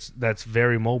quarterback that's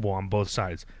very mobile on both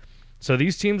sides. So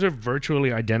these teams are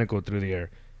virtually identical through the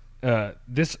air.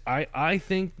 I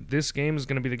think this game is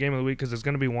going to be the game of the week because it's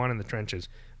going to be won in the trenches.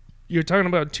 You're talking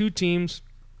about 2 teams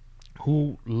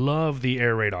who love the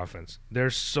air raid offense. They're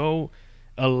so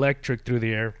electric through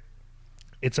the air.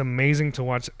 It's amazing to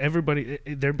watch. Everybody,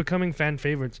 they're becoming fan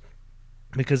favorites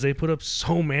because they put up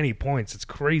so many points. It's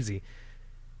crazy.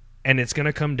 And it's going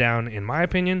to come down, in my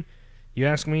opinion, you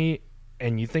ask me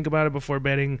and you think about it before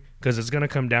betting, because it's going to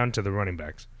come down to the running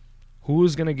backs.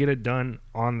 Who's going to get it done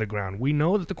on the ground? We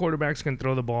know that the quarterbacks can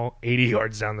throw the ball 80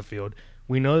 yards down the field.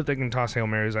 We know that they can toss Hail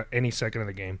Marys at any second of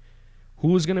the game.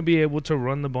 Who's going to be able to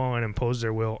run the ball and impose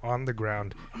their will on the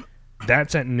ground?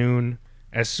 That's at noon.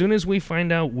 As soon as we find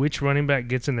out which running back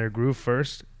gets in their groove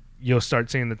first, you'll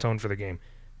start seeing the tone for the game.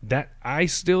 That I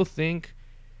still think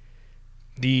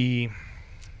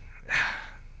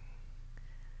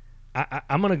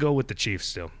I'm going to go with the Chiefs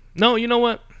still. No, you know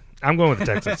what? I'm going with the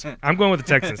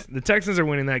Texans. The Texans are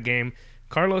winning that game.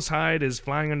 Carlos Hyde is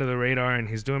flying under the radar, and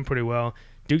he's doing pretty well.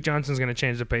 Duke Johnson's going to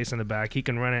change the pace in the back. He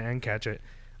can run it and catch it.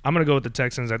 I'm going to go with the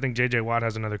Texans. I think J.J. Watt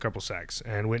has another couple sacks,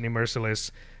 and Whitney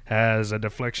Merciless has a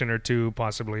deflection or 2,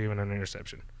 possibly even an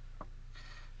interception.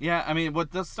 Yeah, I mean,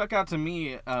 what just stuck out to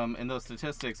me in those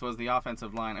statistics was the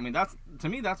offensive line. I mean, that's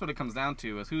what it comes down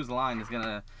to, is whose line is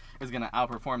gonna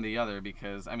outperform the other.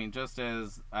 Because I mean, just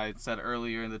as I said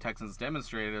earlier, the Texans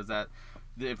demonstrated is that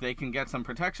if they can get some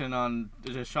protection on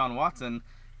Deshaun Watson,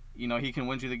 you know, he can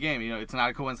win you the game. You know, it's not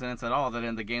a coincidence at all that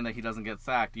in the game that he doesn't get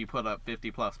sacked, you put up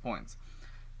 50+ points.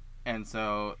 And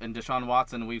so, in Deshaun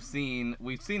Watson, we've seen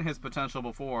his potential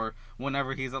before.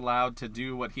 Whenever he's allowed to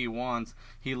do what he wants,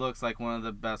 he looks like one of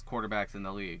the best quarterbacks in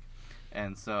the league.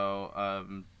 And so,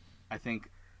 I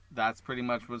think that's pretty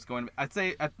much what's going to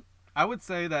be. I would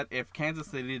say that if Kansas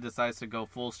City decides to go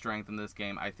full strength in this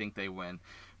game, I think they win.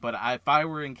 But if I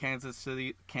were in Kansas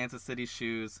City's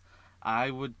shoes, I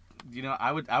would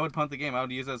I would punt the game. I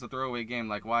would use it as a throwaway game.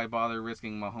 Like, why bother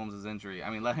risking Mahomes' injury? I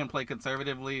mean, let him play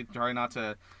conservatively. Try not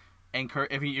to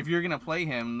encourage. If you're gonna play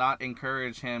him, not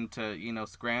encourage him to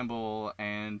scramble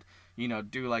and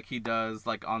do like he does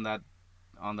like on that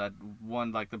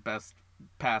one, like the best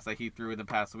pass that he threw in the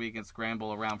past week, and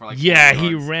scramble around for like 40 he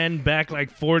yards. ran back like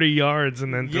 40 yards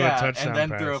and then threw a touchdown and then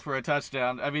pass. throw for a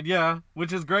touchdown. I mean,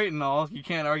 which is great and all. You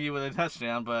can't argue with a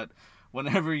touchdown, but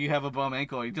whenever you have a bum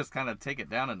ankle, you just kind of take it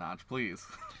down a notch, please.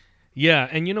 Yeah,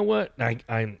 and you know what?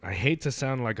 I hate to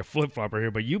sound like a flip flopper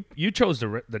here, but you chose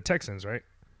the Texans, right?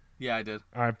 Yeah, I did.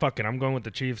 All right, fuck it. I'm going with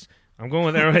the Chiefs. I'm going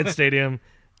with Arrowhead Stadium.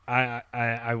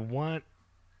 I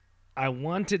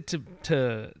want it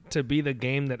to be the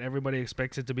game that everybody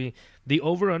expects it to be. The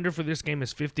over under for this game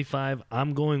is 55.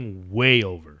 I'm going way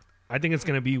over. I think it's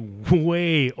going to be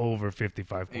way over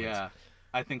 55 points. Yeah,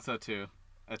 I think so too.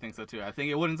 I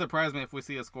think it wouldn't surprise me if we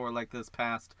see a score like this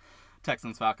past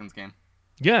Texans-Falcons game.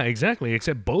 Yeah, exactly.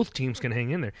 Except both teams can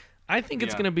hang in there. I think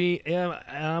it's going to be it's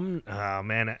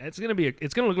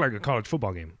going to look like a college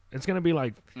football game. It's going to be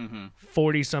like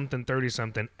 40-something,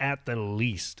 30-something at the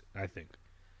least, I think.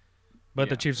 But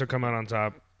the Chiefs will come out on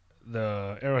top.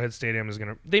 The Arrowhead Stadium is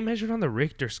going to... They measured on the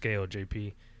Richter scale,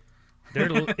 JP.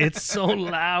 It's so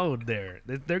loud there.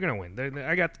 They're going to win.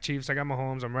 I got the Chiefs. I got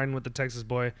Mahomes. I'm riding with the Texas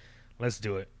boy. Let's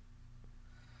do it.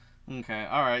 Okay.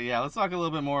 All right. Yeah. Let's talk a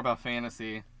little bit more about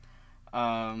fantasy.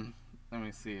 Let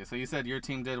me see. So you said your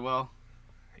team did well?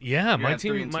 Yeah, my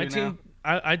team.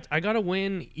 I got a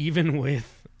win even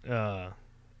with my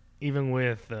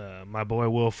boy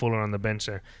Will Fuller on the bench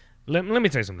there. Let me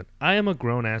tell you something. I am a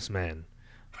grown ass man.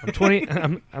 I'm 20.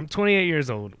 I'm 28 years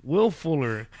old. Will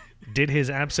Fuller did his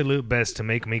absolute best to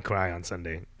make me cry on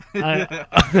Sunday.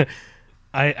 I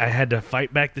had to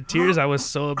fight back the tears. I was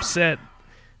so upset.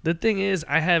 The thing is,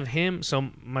 I have him.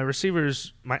 So my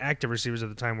active receivers at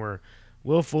the time were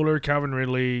Will Fuller, Calvin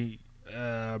Ridley,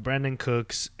 Brandon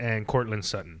Cooks, and Cortland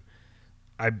Sutton.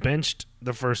 I benched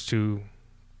the first two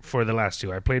for the last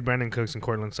two. I played Brandon Cooks and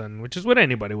Cortland Sutton, which is what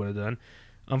anybody would have done.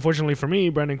 Unfortunately for me,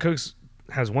 Brandon Cooks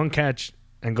has one catch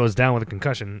and goes down with a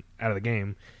concussion out of the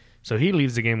game. So he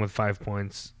leaves the game with 5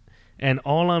 points. And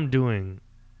all I'm doing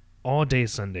all day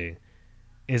Sunday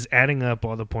is adding up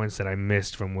all the points that I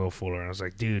missed from Will Fuller. And I was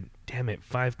like, dude, damn it,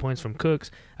 5 points from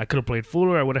Cooks. I could have played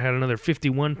Fuller. I would have had another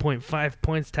 51.5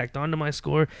 points tacked onto my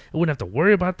score. I wouldn't have to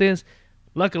worry about this.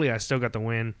 Luckily, I still got the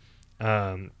win.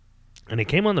 And it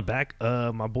came on the back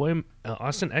of my boy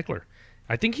Austin Eckler.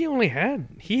 I think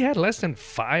he had less than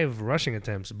 5 rushing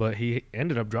attempts, but he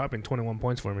ended up dropping 21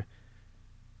 points for me.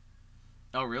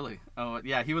 Oh, really? Oh,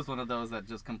 yeah, he was one of those that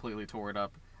just completely tore it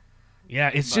up.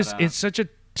 Yeah, it's such a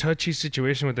touchy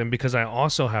situation with him because I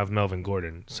also have Melvin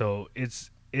Gordon. So it's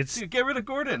Dude, get rid of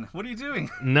Gordon. What are you doing?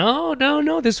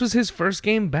 No. This was his first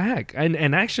game back.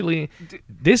 And actually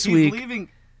this week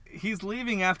he's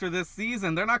leaving after this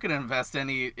season. They're not going to invest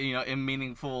any, in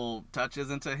meaningful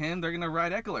touches into him. They're going to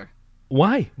ride Eckler.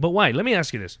 Why? But why? Let me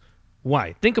ask you this.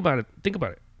 Why? Think about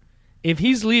it. If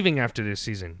he's leaving after this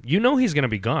season, he's going to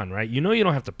be gone, right? You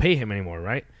don't have to pay him anymore,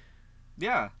 right?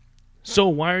 Yeah. So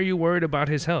why are you worried about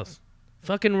his health?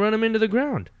 Fucking run him into the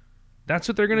ground. That's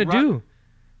what they're going to do.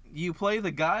 You play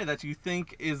the guy that you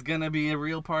think is going to be a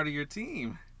real part of your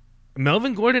team.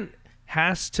 Melvin Gordon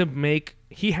has to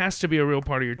be a real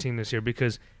part of your team this year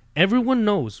because everyone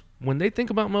knows when they think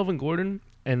about Melvin Gordon,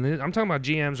 and I'm talking about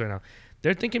GMs right now,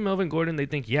 they're thinking Melvin Gordon, they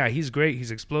think, yeah, he's great, he's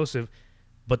explosive,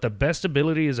 but the best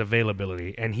ability is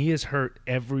availability, and he is hurt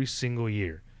every single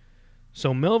year.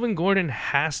 So Melvin Gordon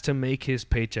has to make his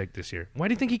paycheck this year. Why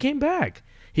do you think he came back?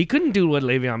 He couldn't do what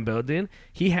Le'Veon Bell did.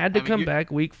 He had to come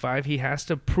back week 5. He has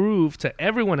to prove to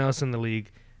everyone else in the league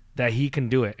that he can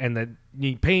do it and that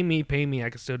you pay me, I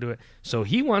can still do it. So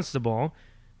he wants the ball.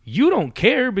 You don't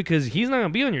care because he's not going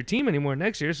to be on your team anymore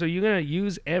next year, so you're going to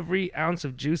use every ounce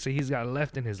of juice that he's got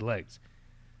left in his legs.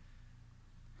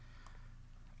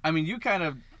 I mean, you kind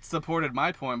of supported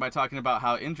my point by talking about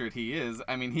how injured he is.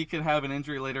 I mean, he could have an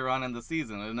injury later on in the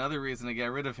season. Another reason to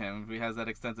get rid of him if he has that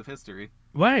extensive history.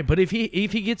 Right, but if he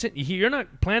gets it, you're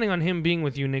not planning on him being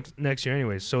with you next year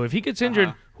anyways. So if he gets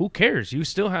injured, who cares? You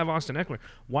still have Austin Eckler.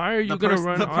 Why are you going to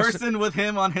run the person with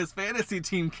him on his fantasy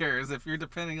team cares if you're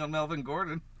depending on Melvin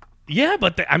Gordon. Yeah,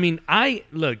 but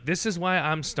look, this is why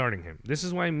I'm starting him. This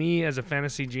is why me as a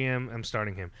fantasy GM, I'm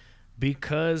starting him.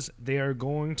 Because they are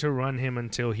going to run him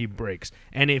until he breaks.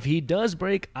 And if he does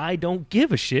break, I don't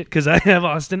give a shit because I have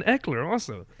Austin Eckler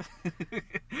also.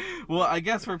 Well, I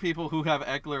guess for people who have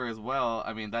Eckler as well,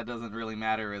 I mean, that doesn't really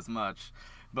matter as much.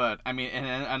 But I mean,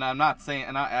 and I'm not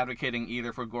advocating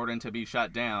either for Gordon to be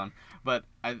shut down. But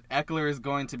Eckler is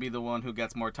going to be the one who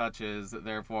gets more touches,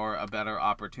 therefore a better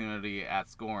opportunity at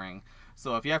scoring.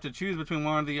 So if you have to choose between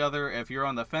one or the other, if you're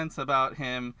on the fence about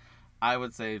him, I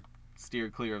would say steer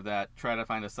clear of that. Try to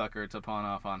find a sucker to pawn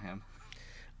off on him.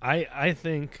 I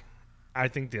think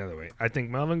the other way. I think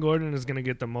Melvin Gordon is going to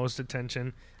get the most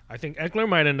attention. I think Eckler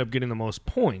might end up getting the most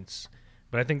points,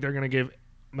 but I think they're going to give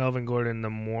Melvin Gordon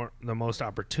the most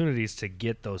opportunities to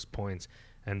get those points.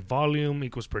 And volume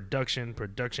equals production,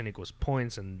 production equals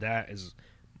points, and that is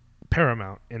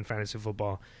paramount in fantasy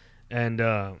football. And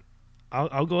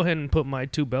I'll go ahead and put my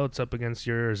 2 belts up against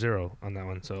your 0 on that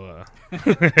one. So,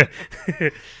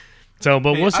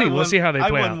 but we'll see. We'll see how they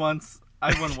play out.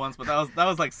 I won once, but that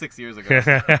was like 6 years ago.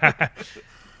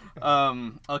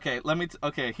 Okay,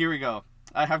 okay, here we go.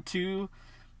 I have two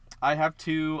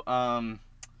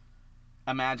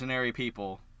imaginary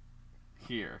people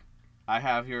here. I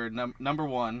have here number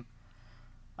one.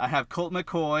 I have Colt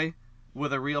McCoy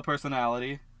with a real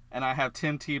personality, and I have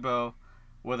Tim Tebow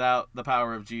without the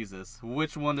power of Jesus.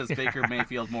 Which one does Baker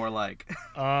Mayfield more like?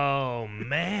 Oh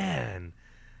man,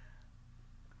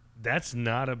 that's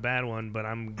not a bad one, but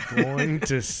I'm going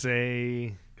to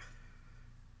say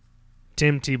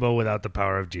Tim Tebow without the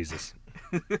power of Jesus.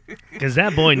 Because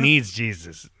that boy needs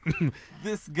Jesus.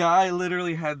 This guy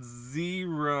literally had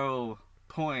 0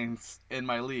 points in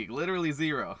my league. Literally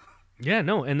 0. Yeah,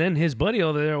 no. And then his buddy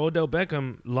over there, Odell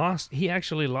Beckham, lost. He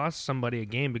actually lost somebody a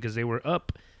game because they were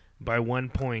up by 1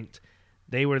 point.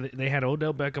 They had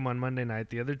Odell Beckham on Monday night.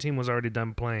 The other team was already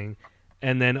done playing.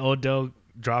 And then Odell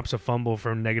drops a fumble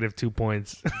for -2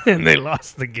 points. And they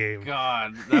lost the game.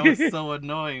 God, that was so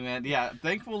annoying, man. Yeah,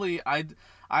 thankfully, I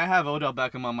have Odell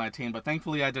Beckham on my team, but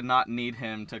thankfully I did not need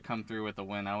him to come through with a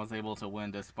win. I was able to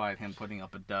win despite him putting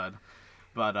up a dud.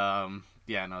 But,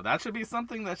 yeah, no, that should be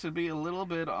something that should be a little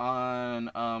bit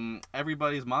on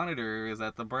everybody's monitor, is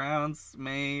that the Browns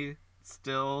may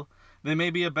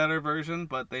be a better version,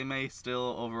 but they may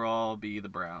still overall be the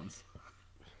Browns.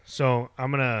 So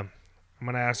I'm gonna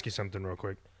ask you something real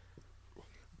quick.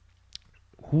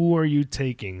 Who are you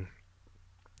taking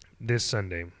this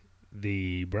Sunday?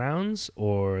 The Browns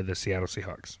or the Seattle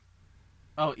Seahawks?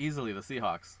 Oh, easily the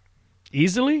Seahawks.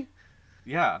 Easily?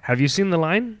 Yeah. Have you seen the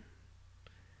line?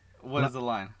 What is the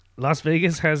line? Las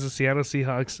Vegas has the Seattle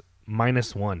Seahawks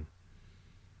 -1.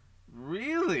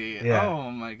 Really? Yeah. Oh,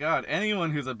 my God.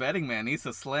 Anyone who's a betting man needs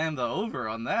to slam the over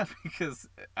on that because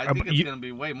I think it's going to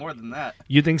be way more than that.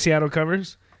 You think Seattle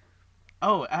covers?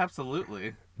 Oh,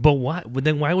 absolutely. But why?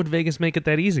 Then why would Vegas make it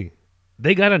that easy?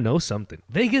 They got to know something.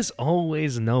 Vegas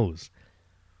always knows.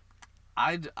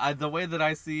 The way that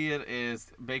I see it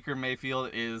is Baker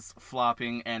Mayfield is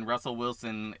flopping and Russell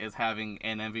Wilson is having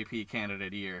an MVP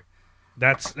candidate year.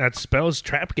 That spells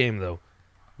trap game, though.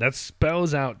 That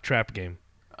spells out trap game.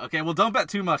 Okay, well, don't bet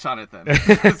too much on it then.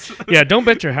 Yeah, don't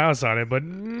bet your house on it, but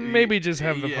maybe just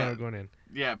have the fun of going in.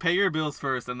 Yeah, pay your bills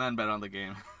first and then bet on the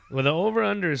game. Well, the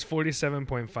over-under is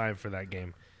 47.5 for that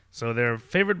game. So they're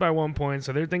favored by 1 point,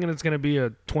 so they're thinking it's going to be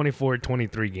a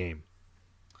 24-23 game.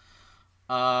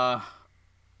 I'm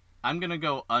going to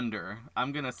go under.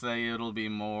 I'm going to say it'll be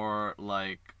more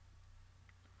like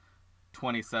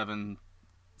 27-17.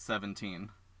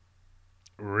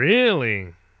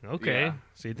 Really? Okay. Yeah.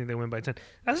 So you think they win by 10?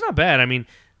 That's not bad. I mean,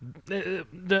 to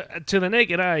the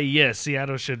naked eye, yes,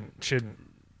 Seattle should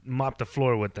mop the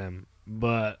floor with them.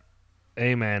 But,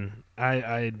 hey, man,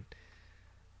 I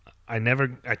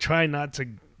try not to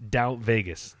doubt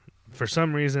Vegas. For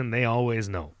some reason, they always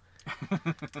know.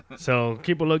 So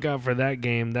keep a lookout for that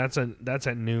game. That's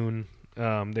at noon.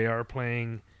 They are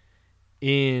playing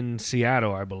in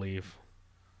Seattle, I believe.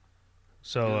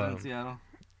 So in Seattle?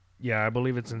 Yeah, I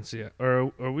believe it's in Seattle.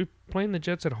 Or are we playing the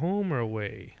Jets at home or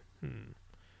away?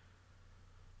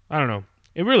 I don't know.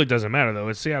 It really doesn't matter though.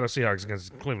 It's Seattle Seahawks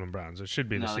against Cleveland Browns. It should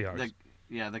be the Seahawks.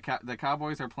 The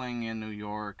Cowboys are playing in New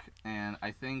York, and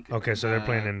I think. Okay, so they're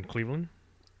playing in Cleveland.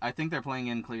 I think they're playing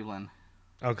in Cleveland.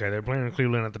 Okay, they're playing in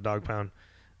Cleveland at the Dog Pound.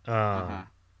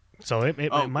 So it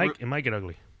might get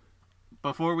ugly.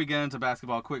 Before we get into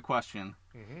basketball, quick question: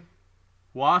 Mm-hmm.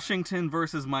 Washington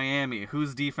versus Miami.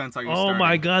 Whose defense are you starting? Oh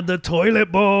my God, the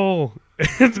toilet bowl!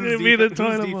 It's gonna be the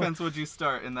toilet bowl. Whose defense would you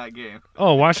start in that game?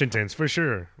 Oh, Washington's for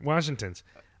sure. Washington's.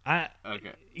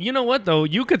 Okay. You know what though?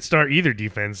 You could start either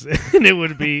defense, and it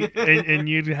would be, and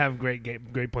you'd have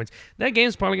great points. That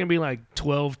game's probably gonna be like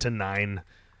 12-9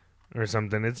 or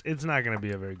something. It's not gonna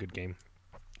be a very good game.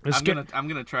 I'm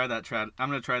gonna try that. I'm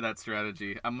gonna try that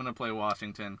strategy. I'm gonna play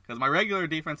Washington because my regular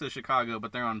defense is Chicago,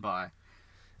 but they're on bye.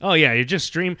 Oh yeah, you just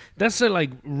stream. That's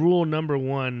the rule number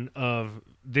 1 of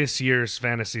this year's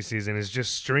fantasy season is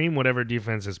just stream whatever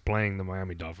defense is playing the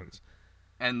Miami Dolphins.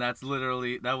 And that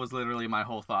was literally my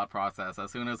whole thought process.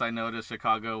 As soon as I noticed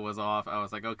Chicago was off, I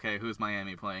was like, okay, who's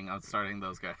Miami playing? I'm starting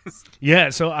those guys.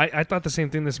 Yeah, so I thought the same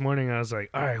thing this morning. I was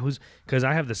like, all right, because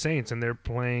I have the Saints and they're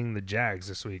playing the Jags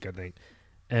this week, I think,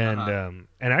 and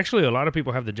actually a lot of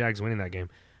people have the Jags winning that game,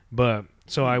 but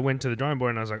so I went to the drawing board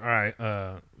and I was like, all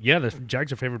right, yeah, the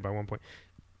Jags are favored by 1 point,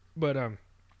 but I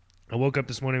woke up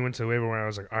this morning, went to the waiver wire. I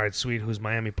was like, all right, sweet, who's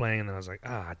Miami playing? And then I was like,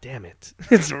 damn it.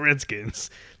 It's the Redskins.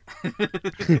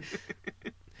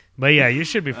 But, yeah, you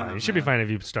should be fine. You should be fine if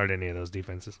you start any of those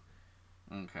defenses.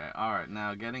 Okay. All right.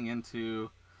 Now, getting into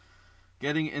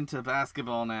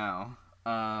basketball now.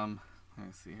 Let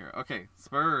me see here. Okay,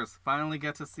 Spurs. Finally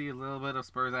get to see a little bit of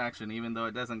Spurs action, even though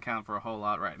it doesn't count for a whole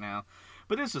lot right now.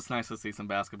 But it's just nice to see some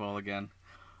basketball again.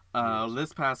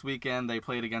 This past weekend, they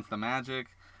played against the Magic.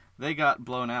 They got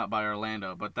blown out by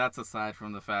Orlando, but that's aside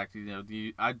from the fact,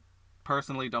 I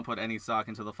personally don't put any stock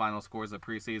into the final scores of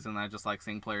preseason. I just like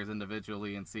seeing players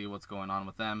individually and see what's going on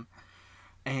with them.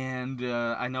 And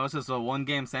I know it's just a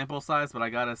one-game sample size, but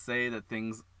I gotta say that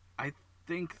I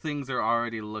think things are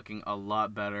already looking a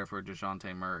lot better for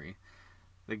DeJounte Murray.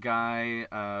 The guy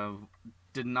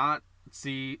did not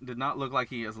look like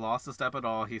he has lost a step at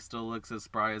all. He still looks as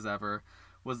spry as ever.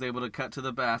 Was able to cut to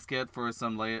the basket for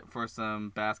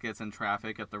some baskets in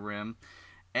traffic at the rim.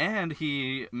 And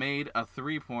he made a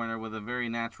three-pointer with a very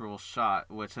natural shot,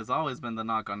 which has always been the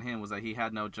knock on him, was that he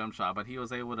had no jump shot, but he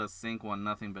was able to sink one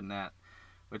nothing but net,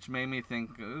 which made me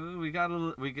think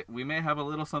we may have a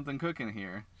little something cooking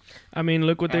here. I mean,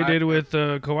 look what they did with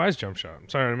Kawhi's jump shot.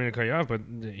 Sorry, I didn't mean to cut you off, but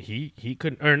he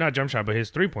couldn't, or not jump shot, but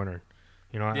his three-pointer.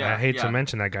 I hate to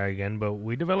mention that guy again, but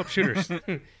we develop shooters.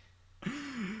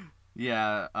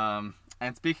 Yeah,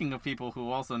 and speaking of people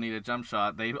who also need a jump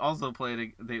shot, since they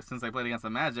played against the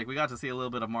Magic, we got to see a little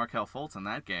bit of Markelle Fultz in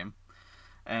that game.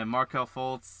 And Markelle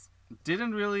Fultz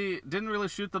didn't really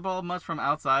shoot the ball much from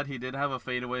outside. He did have a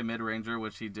fadeaway mid-ranger,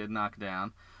 which he did knock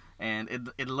down. And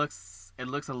it looks a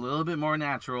little bit more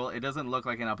natural. It doesn't look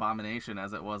like an abomination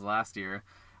as it was last year.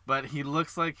 But he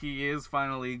looks like he is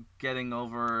finally getting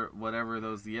over whatever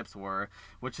those yips were,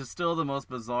 which is still the most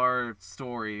bizarre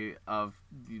story of,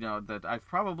 that I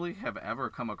probably have ever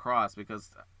come across,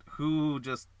 because who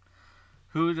just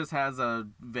has a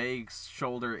vague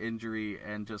shoulder injury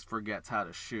and just forgets how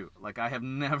to shoot? Like, I have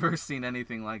never seen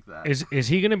anything like that. Is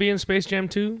he going to be in Space Jam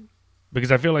 2?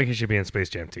 Because I feel like he should be in Space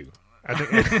Jam 2.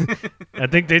 I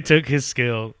think they took his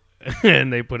skill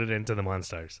and they put it into the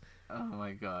Monstars. Oh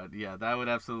my god, yeah, that would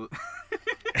absolutely...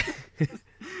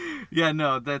 Yeah,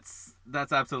 no, that's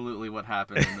absolutely what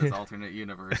happened in this alternate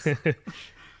universe.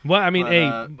 Well, I mean,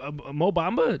 Mo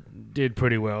Bamba did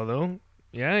pretty well, though.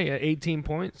 Yeah, 18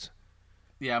 points.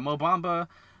 Yeah, Mo Bamba,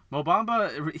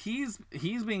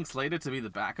 he's being slated to be the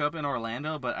backup in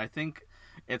Orlando, but I think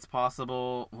it's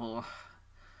possible... Well,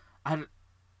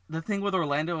 the thing with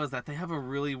Orlando is that they have a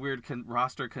really weird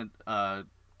roster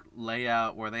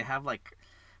layout where they have like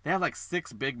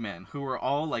 6 big men who are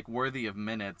all like worthy of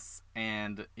minutes,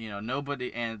 and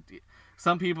nobody, and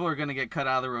some people are going to get cut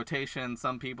out of the rotation,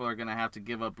 some people are going to have to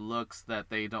give up looks that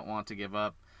they don't want to give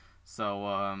up.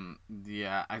 So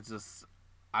yeah,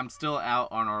 I'm still out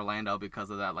on Orlando because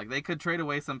of that. Like, they could trade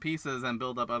away some pieces and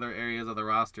build up other areas of the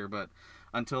roster, but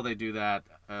until they do that,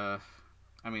 I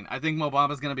mean, I think Mo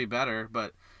Bamba's going to be better,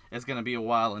 but it's going to be a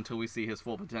while until we see his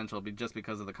full potential, just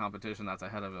because of the competition that's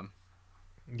ahead of him.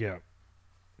 Yeah.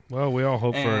 Well, we all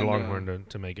hope for Longhorn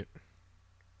to make it.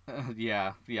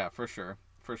 Yeah, for sure.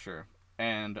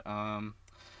 And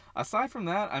aside from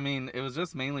that, I mean, it was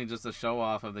just mainly just a show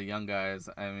off of the young guys.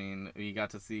 I mean, we got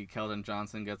to see Keldon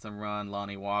Johnson get some run,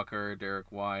 Lonnie Walker,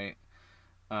 Derek White.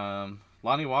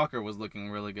 Lonnie Walker was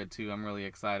looking really good too. I'm really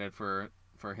excited for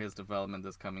his development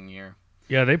this coming year.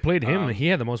 Yeah, they played him. He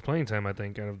had the most playing time, I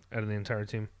think, out of the entire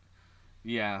team.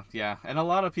 Yeah. And a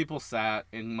lot of people sat,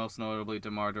 and most notably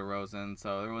DeMar DeRozan,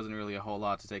 so there wasn't really a whole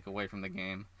lot to take away from the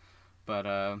game. But,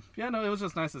 it was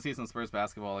just nice to see some Spurs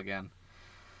basketball again.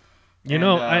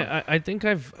 I think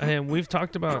we've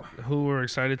talked about who we're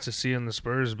excited to see in the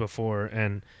Spurs before,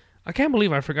 and I can't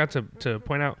believe I forgot to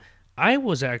point out, I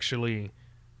was actually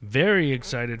very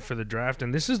excited for the draft,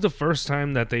 and this is the first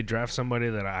time that they draft somebody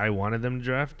that I wanted them to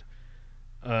draft.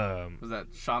 Was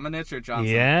that Šamanić or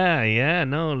Johnson? Yeah,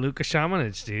 no, Luka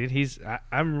Šamanić, dude.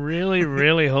 I'm really,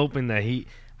 really hoping that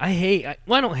I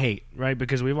don't hate, right?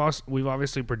 Because we've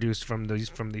obviously produced from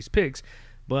these picks,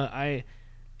 but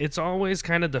it's always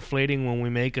kind of deflating when we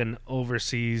make an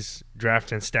overseas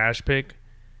draft and stash pick,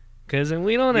 and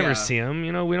we don't ever Yeah. see them.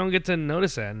 We don't get to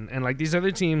notice that. And like these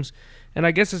other teams, and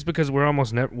I guess it's because we're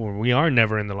almost we are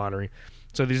never in the lottery.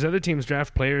 So these other teams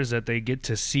draft players that they get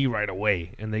to see right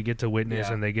away, and they get to witness,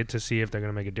 Yeah. and they get to see if they're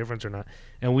going to make a difference or not.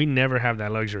 And we never have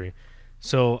that luxury.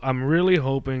 So I'm really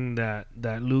hoping that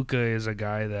Luka is a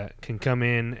guy that can come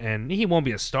in, and he won't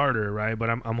be a starter, right? But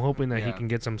I'm hoping that he Yeah. can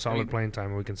get some solid playing time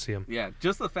and we can see him. Yeah,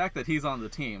 just the fact that he's on the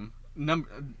team. Two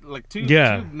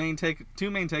main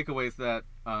takeaways that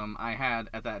I had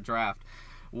at that draft.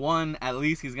 One, at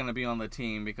least he's going to be on the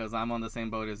team because I'm on the same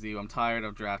boat as you. I'm tired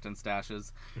of drafting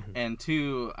stashes. And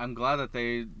two, I'm glad that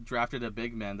they drafted a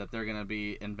big man that they're going to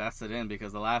be invested in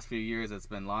because the last few years it's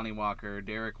been Lonnie Walker,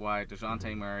 Derek White,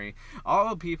 DeJounte Murray,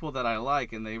 all people that I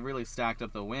like, and they really stacked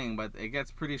up the wing, but it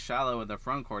gets pretty shallow at the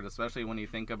front court, especially when you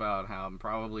think about how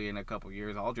probably in a couple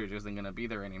years Aldridge isn't going to be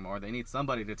there anymore. They need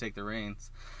somebody to take the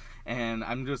reins. And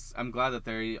I'm glad that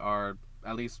they are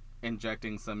at least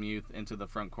injecting some youth into the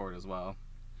front court as well.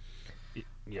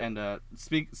 Yeah. And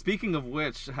speaking of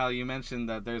which, how you mentioned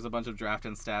that there's a bunch of draft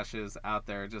and stashes out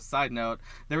there. Just side note,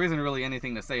 there isn't really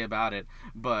anything to say about it,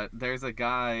 but there's a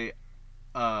guy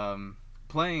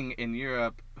playing in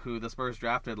Europe who the Spurs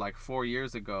drafted like 4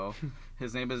 years ago.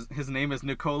 His name is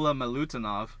Nikola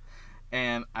Milutinov.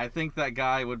 And I think that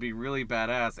guy would be really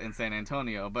badass in San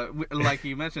Antonio. But like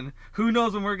you mentioned, who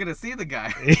knows when we're going to see the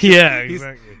guy? Yeah,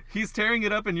 exactly. He's tearing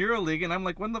it up in EuroLeague, and I'm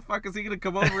like, when the fuck is he going to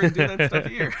come over and do that stuff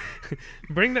here?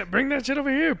 Bring that shit over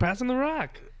here. Passing the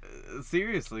rock.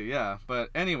 Seriously, yeah. But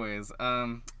anyways,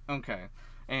 okay.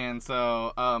 And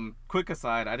so, quick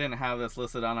aside, I didn't have this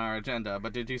listed on our agenda,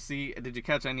 but did you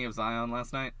catch any of Zion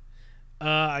last night?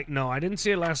 No, I didn't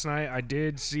see it last night. I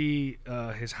did see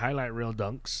his highlight reel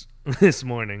dunks this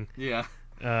morning. Yeah.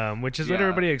 Which is what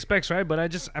everybody expects, right? But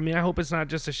I hope it's not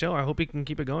just a show. I hope he can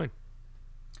keep it going.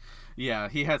 Yeah,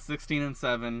 he had 16 and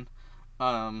 7.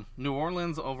 New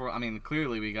Orleans overall,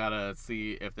 clearly we gotta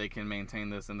see if they can maintain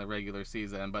this in the regular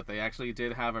season, but they actually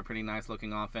did have a pretty nice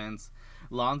looking offense.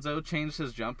 Lonzo changed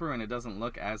his jumper and it doesn't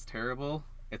look as terrible.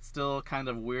 It's still kind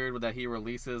of weird that he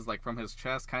releases like from his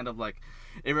chest, kind of like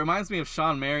it reminds me of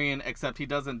Sean Marion, except he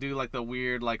doesn't do like the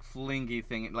weird like flingy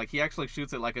thing. Like he actually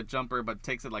shoots it like a jumper, but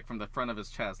takes it like from the front of his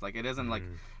chest. Like it isn't like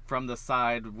from the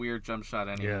side weird jump shot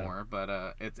anymore. Yeah.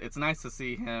 But it's nice to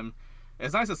see him.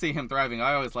 It's nice to see him thriving.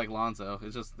 I always like Lonzo.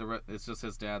 It's just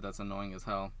his dad that's annoying as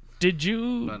hell. Did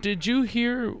you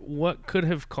hear what could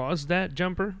have caused that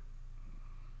jumper?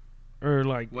 Or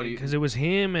like, because it was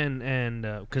him and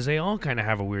because they all kind of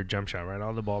have a weird jump shot, right?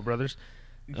 All the Ball brothers.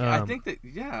 I think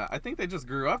they just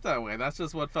grew up that way. That's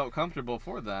just what felt comfortable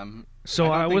for them.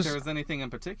 So I don't think there was anything in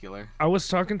particular. I was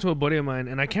talking to a buddy of mine,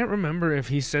 and I can't remember if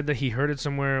he said that he heard it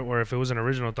somewhere or if it was an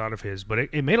original thought of his, but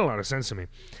it made a lot of sense to me.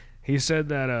 He said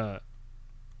that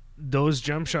those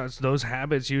jump shots, those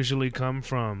habits usually come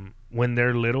from when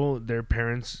they're little, their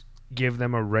parents give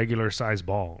them a regular size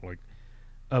ball, like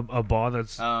a ball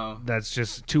that's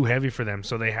just too heavy for them,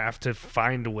 so they have to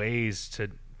find ways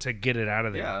to get it out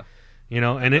of there.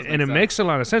 Yeah. And it makes a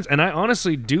lot of sense. And I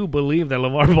honestly do believe that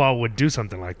LeVar Ball would do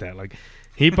something like that. Like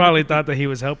he probably thought that he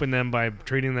was helping them by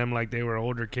treating them like they were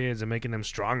older kids and making them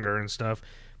stronger and stuff.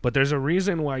 But there's a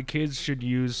reason why kids should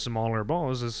use smaller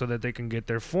balls is so that they can get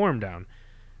their form down.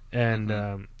 And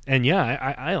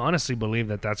I honestly believe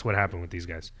that that's what happened with these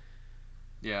guys.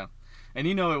 Yeah. And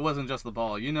it wasn't just the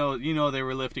ball. They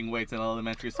were lifting weights in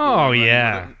elementary school. Oh,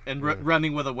 yeah.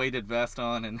 Running with a weighted vest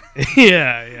on. And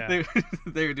yeah.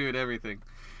 they were doing everything.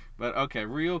 But, okay,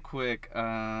 real quick.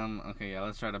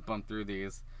 Let's try to bump through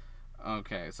these.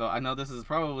 Okay, so I know this is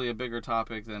probably a bigger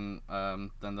topic than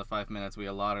the 5 minutes we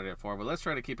allotted it for, but let's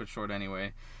try to keep it short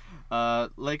anyway.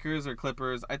 Lakers or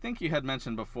Clippers? I think you had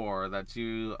mentioned before that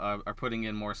you are putting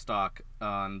in more stock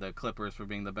on the Clippers for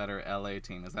being the better LA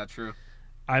team. Is that true?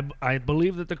 I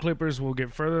believe that the Clippers will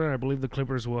get further, and I believe the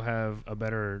Clippers will have a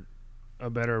better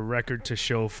record to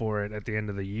show for it at the end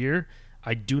of the year.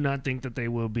 I do not think that they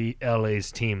will be LA's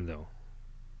team, though.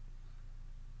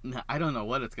 I don't know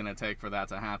what it's going to take for that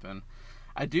to happen.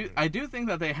 I do think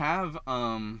that they have.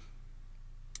 I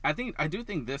do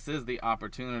think this is the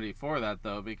opportunity for that,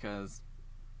 though, because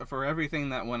for everything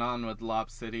that went on with Lob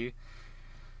City,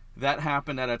 that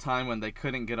happened at a time when they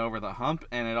couldn't get over the hump,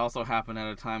 and it also happened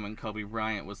at a time when Kobe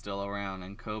Bryant was still around,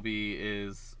 and Kobe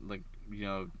is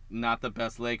not the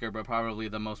best Laker, but probably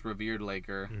the most revered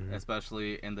Laker,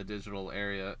 especially in the digital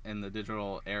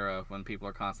era when people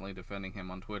are constantly defending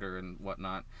him on Twitter and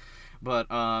whatnot. But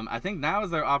I think now is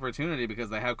their opportunity because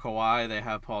they have Kawhi, they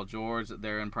have Paul George,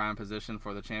 they're in prime position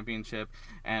for the championship,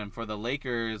 and for the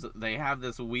Lakers, they have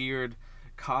this weird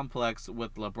complex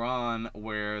with LeBron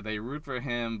where they root for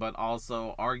him but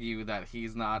also argue that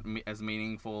he's not as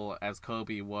meaningful as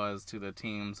Kobe was to the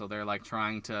team. So they're like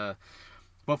trying to,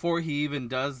 before he even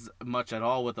does much at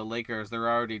all with the Lakers, they're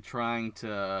already trying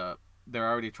to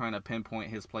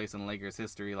pinpoint his place in Lakers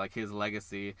history, like his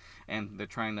legacy, and they're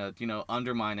trying to,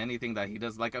 undermine anything that he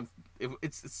does. Like,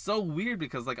 it's so weird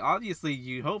because, like, obviously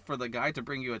you hope for the guy to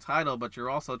bring you a title, but you're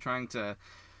also trying to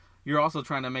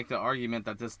make the argument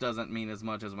that this doesn't mean as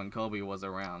much as when Kobe was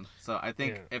around. So I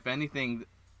think, if anything,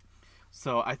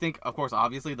 of course,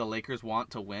 obviously the Lakers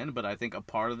want to win, but I think a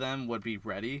part of them would be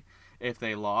ready if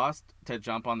they lost to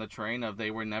jump on the train of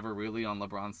they were never really on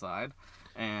LeBron's side.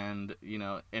 And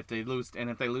if they lose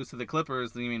to the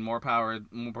Clippers, then you mean more power to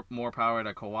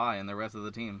Kawhi and the rest of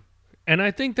the team. And I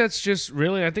think that's just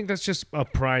a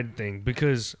pride thing,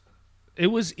 because it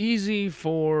was easy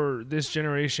for this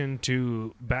generation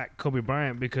to back Kobe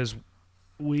Bryant because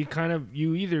if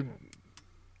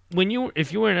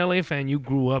you were an LA fan, you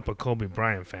grew up a Kobe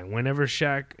Bryant fan. Whenever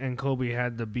Shaq and Kobe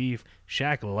had the beef,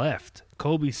 Shaq left,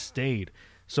 Kobe stayed.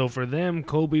 So for them,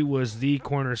 Kobe was the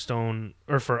cornerstone,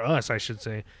 or for us, I should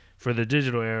say, for the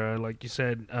digital era. Like you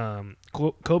said,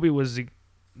 Kobe was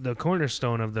the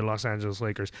cornerstone of the Los Angeles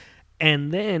Lakers.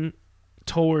 And then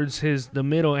towards the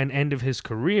middle and end of his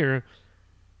career,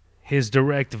 his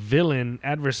direct villain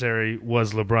adversary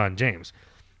was LeBron James.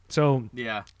 So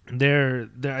yeah,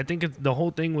 I think the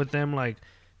whole thing with them, like,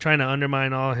 trying to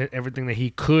undermine everything that he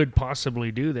could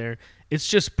possibly do there, it's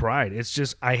just pride. It's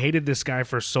just, I hated this guy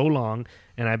for so long,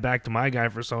 and I backed my guy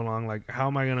for so long. Like, how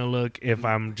am I going to look if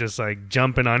I'm just, like,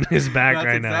 jumping on his back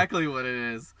right now? That's exactly what it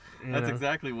is.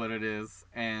 Exactly what it is.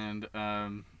 And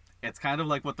it's kind of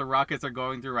like what the Rockets are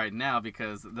going through right now,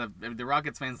 because the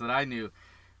Rockets fans that I knew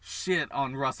shit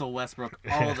on Russell Westbrook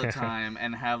all the time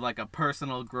and have, like, a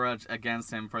personal grudge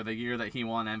against him for the year that he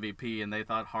won MVP, and they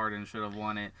thought Harden should have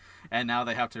won it, and now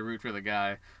they have to root for the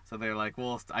guy. So they're like,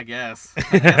 well, I guess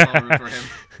I'll root for him.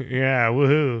 Yeah,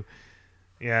 woohoo.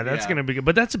 Yeah, that's gonna be good.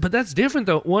 But that's different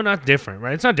though. Well, not different,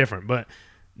 right? It's not different, but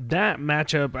that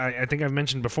matchup, I think I've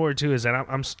mentioned before too, is that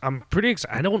I'm pretty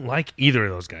excited. I don't like either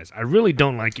of those guys. I really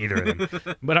don't like either of them.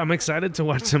 But I'm excited to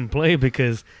watch them play,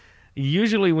 because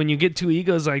usually when you get two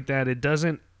egos like that, it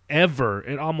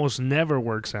almost never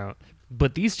works out.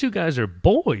 But these two guys are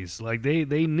boys. Like, they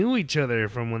knew each other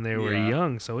from when they were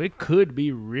young, so it could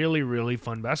be really, really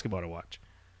fun basketball to watch.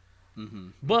 Mm-hmm.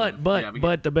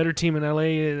 But the better team in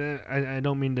LA, I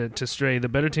don't mean to stray. The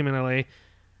better team in LA,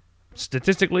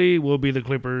 statistically, will be the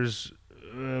Clippers,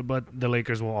 but the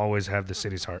Lakers will always have the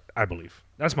city's heart, I believe.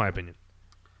 That's my opinion.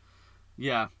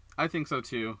 Yeah, I think so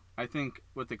too. I think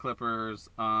with the Clippers,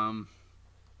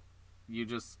 you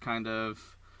just kind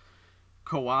of,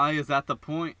 Kawhi is at the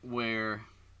point where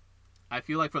I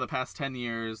feel like for the past 10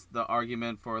 years, the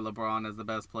argument for LeBron as the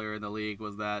best player in the league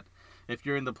was that if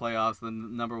you're in the playoffs, the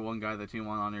number one guy that you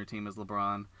want on your team is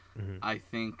LeBron. Mm-hmm. I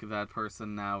think that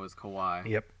person now is Kawhi.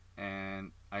 Yep.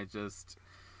 And I just,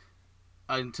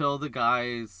 until the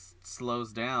guy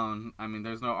slows down, I mean,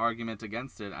 there's no argument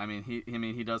against it. I mean,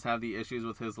 he does have the issues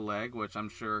with his leg, which I'm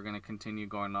sure are going to continue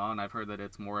going on. I've heard that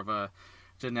it's more of a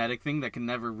genetic thing that can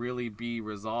never really be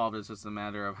resolved. It's just a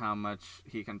matter of how much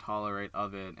he can tolerate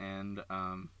of it. And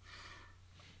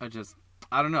I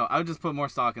don't know. I would just put more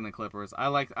stock in the Clippers. I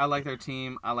like their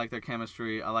team. I like their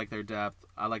chemistry. I like their depth.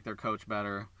 I like their coach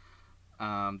better.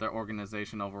 Their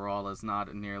organization overall is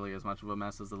not nearly as much of a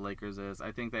mess as the Lakers is.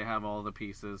 I think they have all the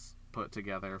pieces put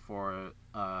together for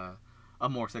a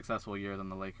more successful year than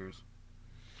the Lakers.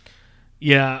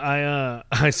 Yeah,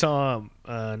 I saw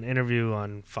an interview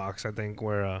on Fox, I think,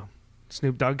 where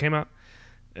Snoop Dogg came out,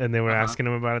 and they were asking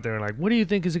him about it. They were like, "What do you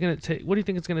think is it going to take? What do you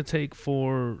think it's going to take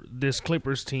for this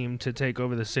Clippers team to take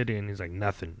over the city?" And he's like,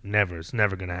 "Nothing, never. It's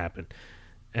never going to happen."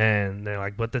 And they're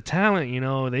like, "But the talent,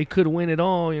 they could win it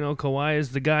all. Kawhi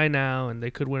is the guy now, and they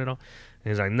could win it all."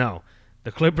 And he's like, "No,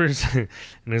 the Clippers." And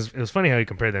it was funny how he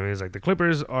compared them. He was like, "The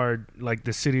Clippers are like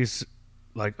the city's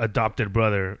like adopted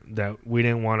brother that we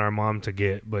didn't want our mom to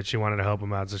get, but she wanted to help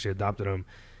him out, so she adopted him.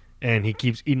 And he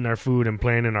keeps eating our food and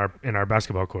playing in our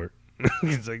basketball court."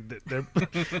 He's like, they're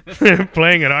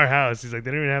playing at our house. He's like,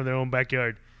 they don't even have their own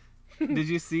backyard. Did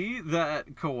you see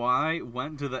that Kawhi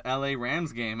went to the LA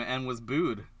Rams game and was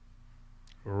booed?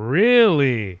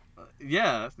 Really?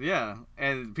 Yeah.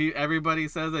 And everybody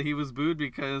says that he was booed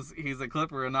because he's a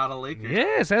Clipper and not a Laker.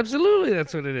 Yes, absolutely.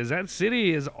 That's what it is. That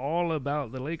city is all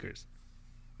about the Lakers.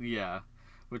 Yeah,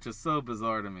 which is so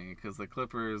bizarre to me because the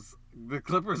Clippers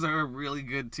are a really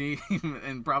good team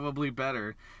and probably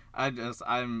better. I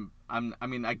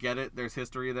mean, I get it. There's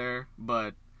history there,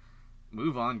 but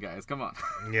move on, guys. Come on.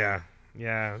 Yeah.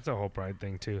 Yeah, it's a whole pride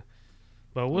thing too.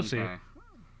 But we'll see.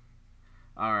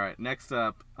 All right. Next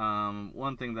up,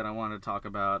 one thing that I want to talk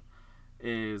about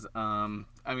is, I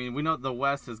mean, we know the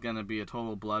West is going to be a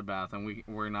total bloodbath, and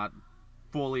we're not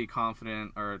fully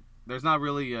confident, or there's not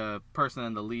really a person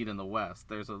in the lead in the West.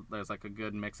 There's like a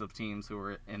good mix of teams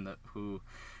who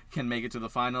can make it to the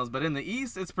finals, but in the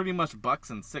East, it's pretty much Bucks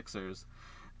and Sixers.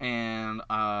 And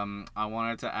I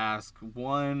wanted to ask,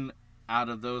 one, out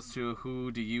of those two,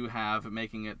 who do you have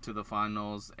making it to the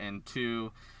finals? And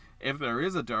two, if there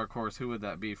is a dark horse, who would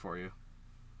that be for you?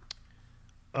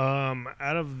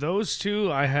 Out of those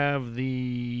two, I have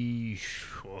the...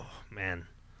 Oh, man.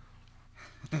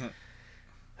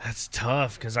 That's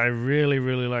tough because I really,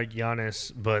 really like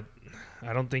Giannis, but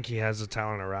I don't think he has the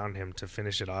talent around him to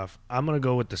finish it off. I'm going to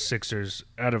go with the Sixers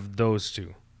out of those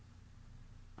two.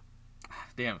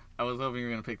 Damn, I was hoping you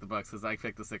were going to pick the Bucks because I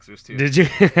picked the Sixers too. Did you?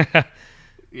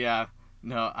 Yeah.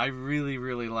 No, I really,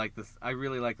 really like this. I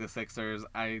really like the Sixers.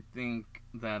 I think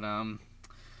that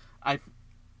I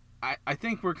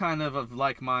think we're kind of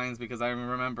like minds because I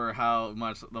remember how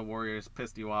much the Warriors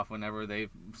pissed you off whenever they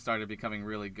started becoming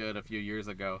really good a few years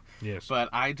ago. Yes. But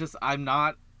I'm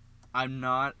not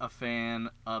a fan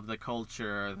of the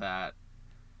culture that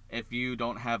if you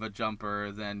don't have a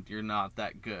jumper, then you're not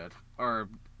that good. Or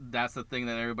that's the thing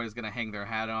that everybody's going to hang their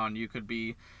hat on. You could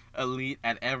be elite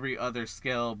at every other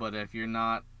skill, but if you're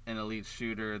not an elite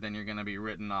shooter, then you're going to be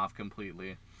written off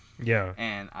completely. Yeah.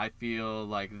 And I feel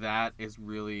like that is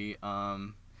really, I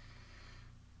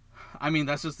mean,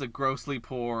 that's just a grossly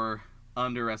poor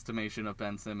underestimation of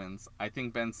Ben Simmons. I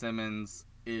think Ben Simmons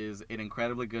is an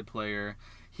incredibly good player.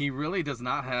 He really does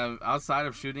not have, outside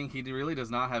of shooting, he really does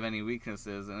not have any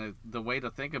weaknesses. And the way to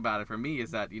think about it for me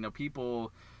is that,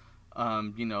 people,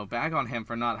 bag on him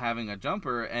for not having a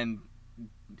jumper, and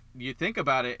you think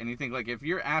about it and you think, like, if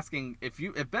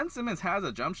Ben Simmons has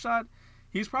a jump shot,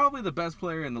 he's probably the best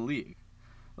player in the league.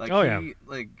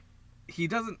 Like, he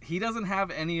doesn't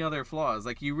have any other flaws.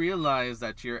 Like, you realize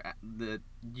that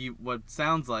what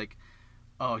sounds like,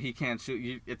 oh, he can't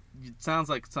shoot. It sounds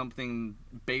like something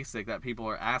basic that people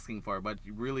are asking for, but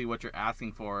really what you're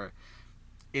asking for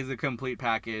is a complete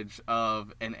package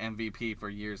of an MVP for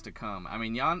years to come. I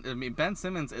mean, Ben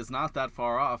Simmons is not that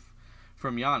far off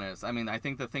from Giannis. I mean, I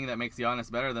think the thing that makes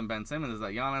Giannis better than Ben Simmons is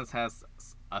that Giannis has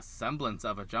a semblance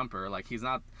of a jumper. Like, he's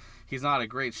not a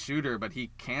great shooter, but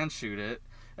he can shoot it.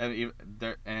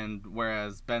 And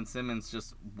whereas Ben Simmons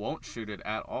just won't shoot it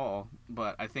at all.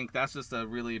 But I think that's just a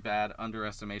really bad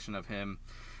underestimation of him.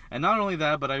 And not only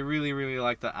that, but I really, really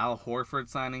like the Al Horford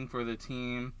signing for the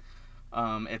team.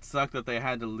 It sucked that they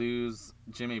had to lose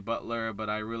Jimmy Butler, but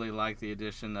I really like the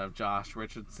addition of Josh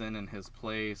Richardson in his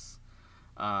place.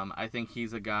 I think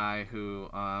he's a guy who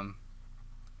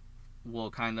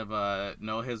will kind of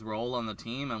know his role on the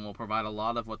team and will provide a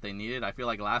lot of what they needed. I feel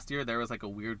like last year there was like a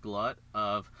weird glut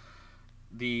of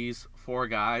these four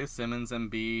guys, Simmons,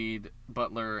 Embiid,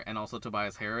 Butler, and also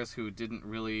Tobias Harris, who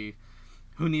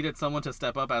needed someone to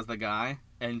step up as the guy,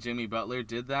 and Jimmy Butler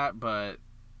did that, but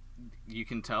you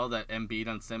can tell that Embiid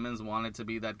and Simmons wanted to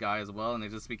be that guy as well, and it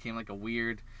just became a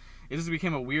weird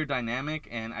dynamic,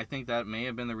 and I think that may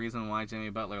have been the reason why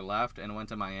Jimmy Butler left and went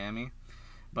to Miami.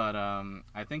 But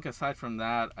I think aside from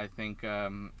that, I think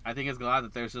it's glad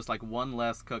that there's just like one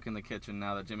less cook in the kitchen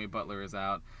now that Jimmy Butler is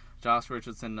out. Josh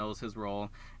Richardson knows his role,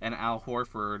 and Al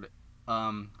Horford,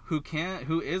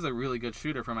 who is a really good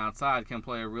shooter from outside, can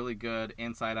play a really good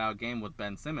inside-out game with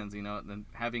Ben Simmons. And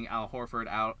having Al Horford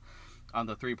out on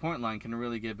the 3-point line can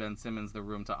really give Ben Simmons the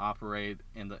room to operate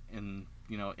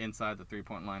inside the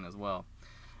 3-point line as well.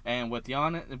 And with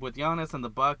Giannis and the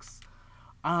Bucks,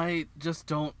 I just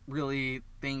don't really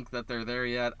think that they're there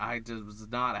yet. I just was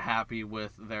not happy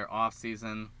with their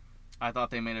offseason. I thought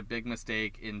they made a big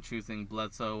mistake in choosing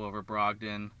Bledsoe over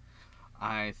Brogdon.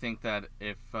 I think that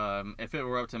if it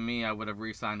were up to me, I would have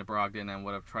re-signed Brogdon and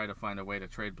would have tried to find a way to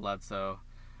trade Bledsoe.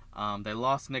 They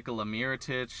lost Nikola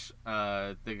Mirotic,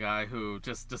 the guy who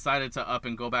just decided to up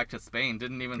and go back to Spain.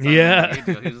 Didn't even sign an NBA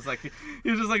deal. He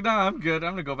was just like, nah, I'm good.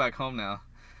 I'm gonna go back home now.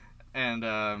 And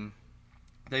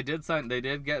They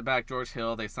did get back George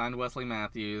Hill. They signed Wesley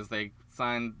Matthews. They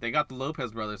got the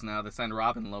Lopez brothers now. They signed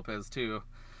Robin Lopez too.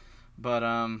 But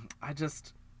I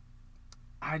just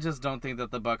don't think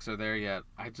that the Bucks are there yet.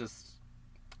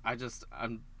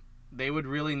 They would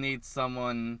really need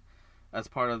someone as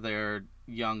part of their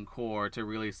young core to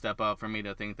really step up for me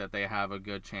to think that they have a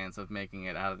good chance of making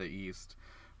it out of the East.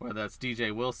 Whether that's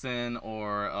DJ Wilson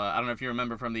or I don't know if you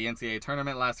remember from the NCAA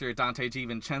tournament last year, Dante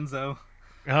DiVincenzo.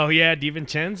 Oh, yeah,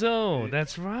 DiVincenzo.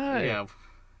 That's right. Yeah,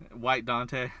 White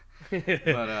Dante.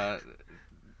 But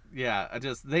Yeah,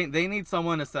 they need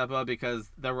someone to step up because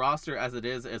the roster as it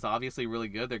is obviously really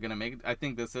good. They're gonna make. I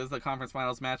think this is the conference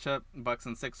finals matchup, Bucks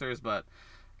and Sixers, but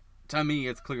to me,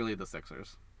 it's clearly the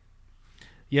Sixers.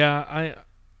 Yeah,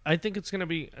 I think it's gonna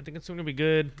be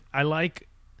good. I like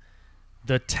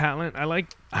the talent. I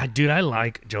like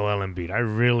Joel Embiid. I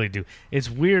really do. It's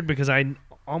weird because I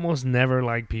almost never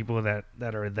like people that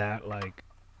are that like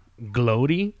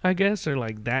gloaty, I guess, or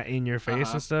like that in your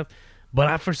face and stuff.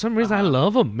 But for some reason, I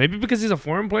love him. Maybe because he's a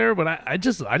foreign player, but I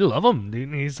love him,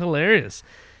 dude. He's hilarious,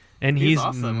 and he's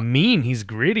awesome. Mean. He's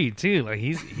gritty too. Like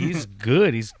he's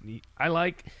good. I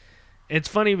like. It's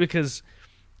funny because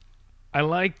I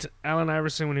liked Allen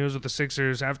Iverson when he was with the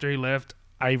Sixers. After he left,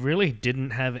 I really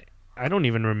didn't have. I don't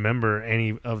even remember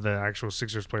any of the actual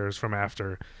Sixers players from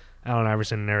after Allen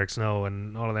Iverson and Eric Snow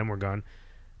and all of them were gone.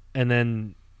 And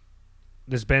then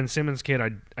this Ben Simmons kid,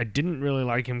 I didn't really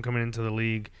like him coming into the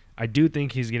league. I do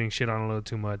think he's getting shit on a little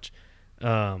too much.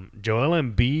 Joel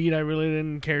Embiid, I really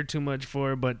didn't care too much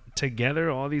for, but together,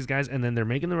 all these guys, and then they're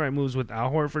making the right moves with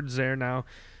Al Horford's there now.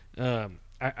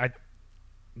 I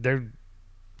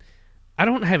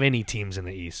don't have any teams in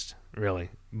the East really,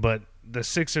 but the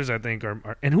Sixers I think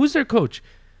are and who's their coach?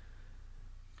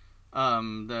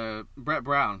 The Brett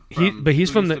Brown. But he's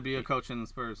from to be a coach in the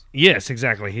Spurs. Yes,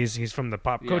 exactly. He's from the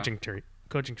Pop coaching tree.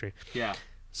 Yeah.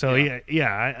 So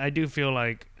I do feel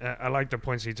like I like the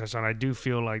points he touched on. I do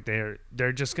feel like they're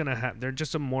just they're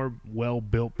just a more well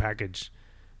built package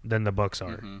than the Bucks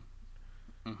are.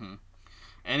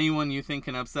 Anyone you think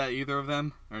can upset either of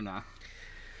them or not?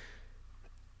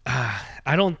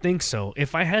 I don't think so.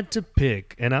 If I had to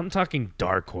pick, and I'm talking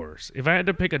dark horse, if I had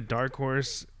to pick a dark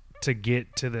horse to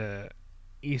get to the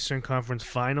Eastern Conference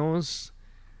Finals,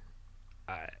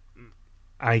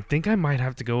 I think I might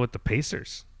have to go with the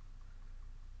Pacers.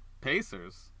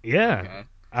 Pacers? Yeah. Okay.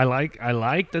 I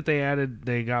like that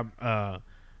they got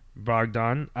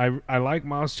Brogdon. I like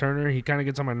Miles Turner. He kind of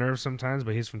gets on my nerves sometimes,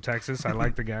 but he's from Texas. I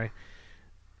like the guy.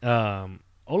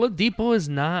 Oladipo is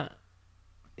not.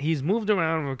 He's moved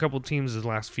around a couple teams the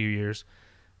last few years,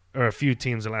 or a few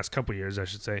teams the last couple years, I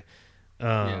should say.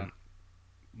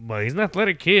 But he's an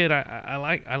athletic kid. I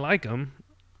like him.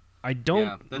 I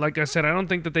don't like I said. I don't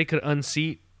think that they could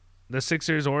unseat the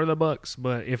Sixers or the Bucks.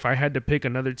 But if I had to pick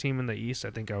another team in the East,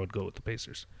 I think I would go with the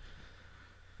Pacers.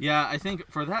 Yeah, I think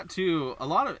for that too,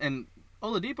 and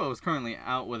Oladipo is currently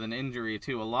out with an injury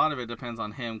too. A lot of it depends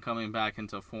on him coming back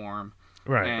into form.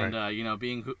 Right, and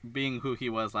being who he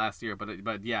was last year,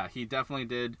 but yeah, he definitely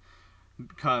did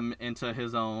come into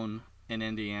his own in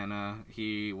Indiana.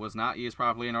 He was not used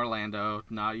properly in Orlando,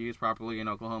 not used properly in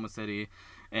Oklahoma City,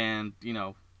 and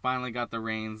finally got the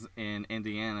reins in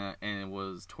Indiana, and it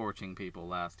was torching people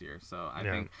last year. So I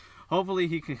think hopefully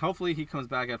he comes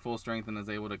back at full strength and is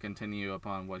able to continue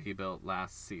upon what he built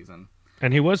last season.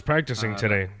 And he was practicing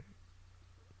today.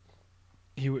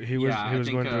 He was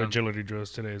going through agility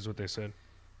drills today, is what they said.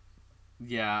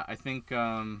 Yeah, I think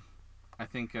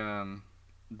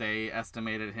they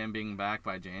estimated him being back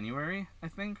by January. I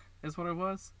think is what it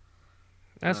was.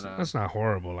 That's not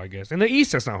horrible, I guess. In the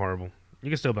East, that's not horrible. You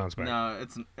can still bounce back. No,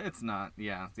 it's not.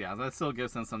 Yeah. That still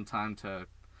gives him some time to,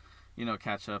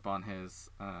 catch up on his,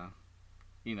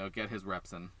 get his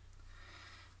reps in.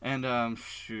 And I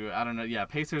don't know. Yeah,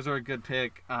 Pacers are a good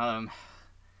pick.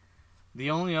 The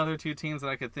only other two teams that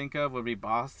I could think of would be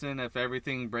Boston if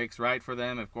everything breaks right for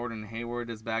them, if Gordon Hayward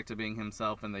is back to being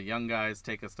himself and the young guys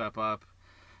take a step up.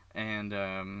 And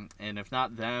if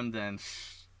not them, then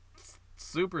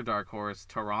super dark horse,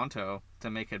 Toronto, to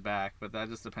make it back. But that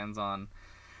just depends on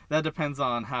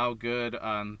how good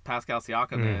Pascal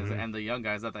Siakam is and the young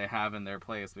guys that they have in their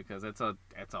place, because it's a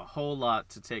whole lot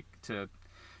to take to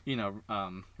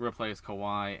replace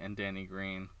Kawhi and Danny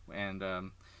Green.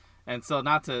 And so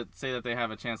not to say that they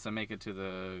have a chance to make it to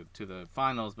the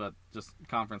finals, but just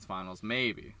conference finals,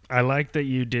 maybe. I like that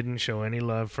you didn't show any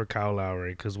love for Kyle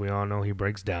Lowry, because we all know he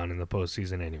breaks down in the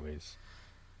postseason anyways.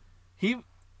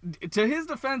 To his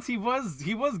defense, he was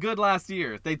good last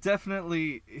year. They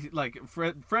definitely, like,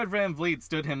 Fred VanVleet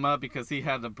stood him up because he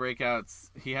had a breakout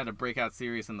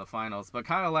series in the finals. But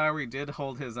Kyle Lowry did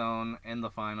hold his own in the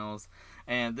finals,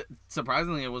 and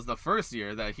surprisingly, it was the first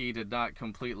year that he did not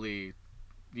completely,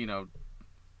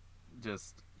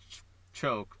 just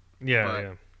choke.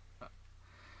 Yeah.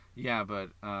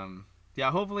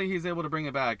 Hopefully he's able to bring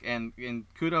it back, and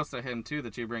kudos to him too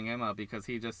that you bring him up, because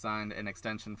he just signed an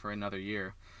extension for another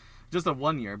year, just a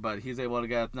 1 year, but he's able to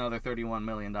get another $31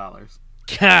 million. God,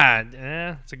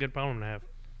 it's a good problem to have.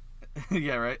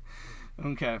 Yeah, right.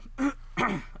 Okay.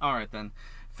 All right then.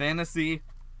 Fantasy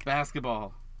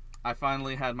basketball. I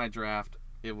finally had my draft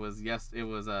it was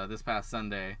this past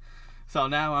Sunday. So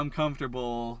now I'm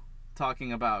comfortable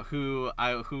talking about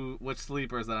which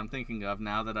sleepers that I'm thinking of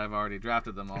now that I've already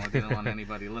drafted them all. I didn't want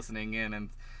anybody listening in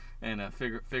and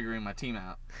figuring my team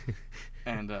out.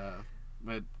 And no,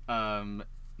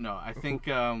 I think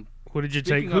who did you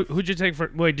take? Who'd you take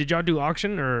for? Wait, did y'all do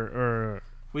auction or?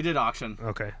 We did auction.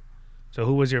 Okay, so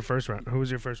who was your first round? Who was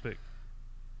your first pick?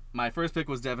 My first pick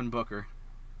was Devin Booker.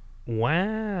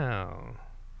 Wow.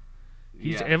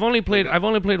 Yeah. I've only played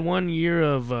 1 year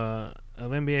of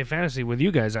NBA fantasy with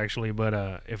you guys actually,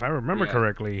 but if I remember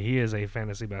correctly, he is a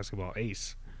fantasy basketball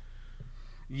ace.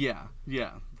 Yeah.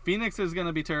 Phoenix is going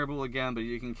to be terrible again, but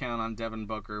you can count on Devin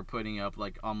Booker putting up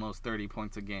like almost 30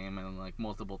 points a game and like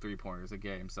multiple 3-pointers a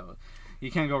game. So you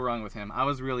can't go wrong with him. I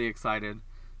was really excited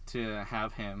to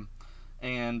have him.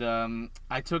 And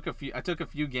I took a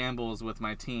few gambles with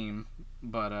my team,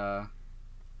 but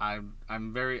I'm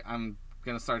going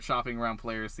to start shopping around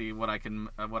players, see what I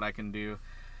can do.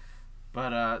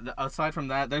 But aside from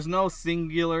that, there's no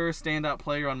singular standout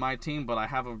player on my team, but I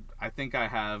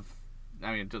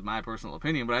mean, just my personal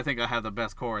opinion, but I think I have the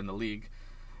best core in the league.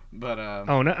 But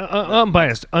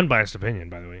unbiased opinion,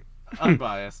 by the way.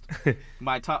 Unbiased.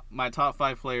 My top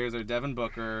 5 players are Devin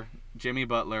Booker, Jimmy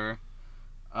Butler,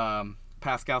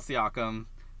 Pascal Siakam,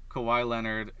 Kawhi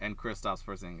Leonard, and Kristaps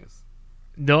Porzingis.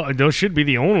 No, those should be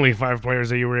the only 5 players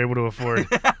that you were able to afford.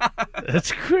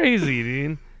 That's crazy,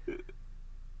 dude.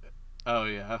 Oh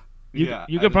yeah.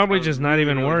 You could probably just not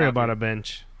even worry about a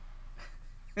bench.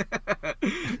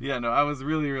 Yeah, no, I was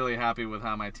really, really happy with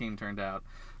how my team turned out.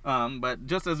 But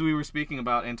just as we were speaking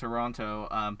about in Toronto,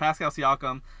 Pascal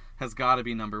Siakam has got to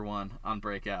be number 1 on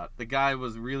Breakout. The guy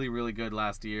was really, really good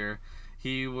last year.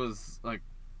 He was like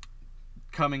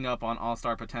coming up on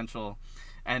all-star potential,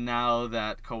 and now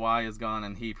that Kawhi is gone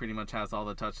and he pretty much has all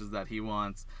the touches that he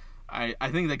wants, I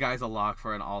think the guy's a lock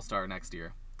for an all-star next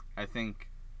year. I think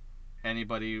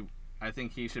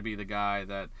he should be the guy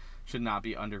that should not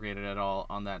be underrated at all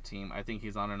on that team. I think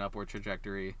he's on an upward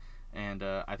trajectory, and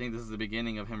I think this is the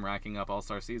beginning of him racking up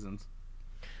all-star seasons.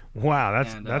 Wow,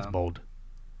 that's bold.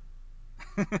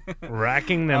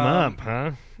 Racking them up,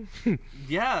 huh?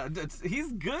 Yeah,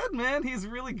 he's good, man. He's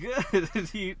really good.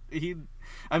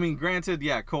 I mean, granted,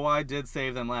 yeah, Kawhi did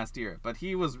save them last year, but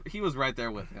he was right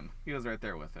there with him.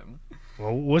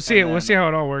 Well, we'll see. We'll see how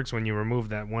it all works when you remove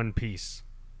that one piece.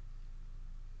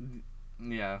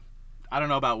 Yeah. I don't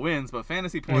know about wins, but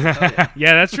fantasy points. Yeah.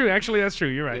 Yeah, that's true. Actually, that's true.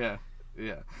 You're right.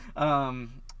 Yeah.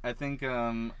 I think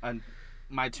the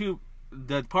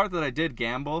part that I did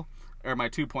gamble are my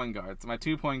 2 point guards. My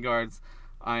 2 point guards,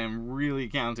 I am really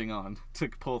counting on to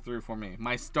pull through for me.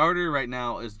 My starter right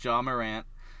now is Ja Morant.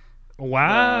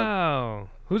 Wow.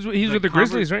 He's with the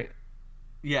Grizzlies, right?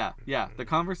 Yeah. The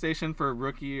conversation for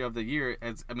Rookie of the Year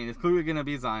it's clearly going to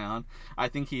be Zion. I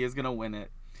think he is going to win it.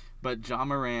 But Ja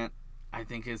Morant, I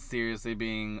think, is seriously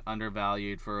being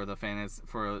undervalued for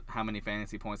how many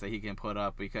fantasy points that he can put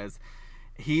up, because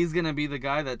he's going to be the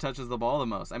guy that touches the ball the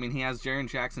most. I mean, he has Jaren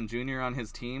Jackson Jr. on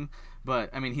his team, but,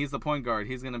 I mean, he's the point guard.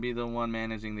 He's going to be the one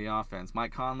managing the offense.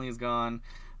 Mike Conley's gone.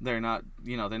 They're not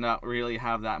really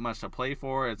have that much to play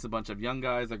for. It's a bunch of young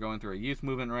guys. They're going through a youth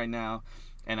movement right now.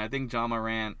 And I think Ja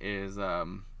Morant is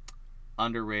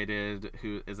underrated,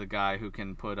 who is a guy who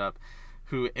can put up –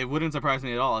 who it wouldn't surprise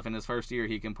me at all if in his first year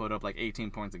he can put up like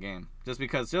 18 points a game,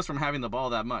 just from having the ball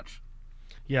that much.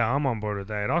 Yeah, I'm on board with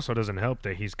that. It also doesn't help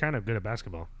that he's kind of good at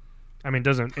basketball. I mean,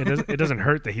 it doesn't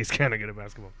hurt that he's kind of good at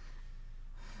basketball.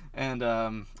 And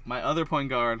my other point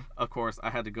guard, of course, I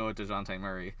had to go with DeJounte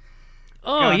Murray.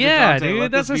 Oh, God, yeah,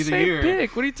 dude, that's a safe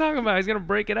pick. What are you talking about? He's gonna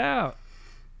break it out.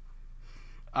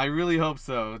 I really hope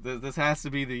so. This has to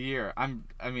be the year. I'm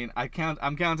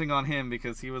counting on him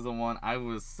because he was the one. I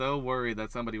was so worried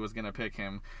that somebody was gonna pick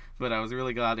him, but I was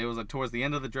really glad. It was towards the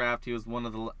end of the draft. He was one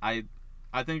of the. I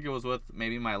think it was with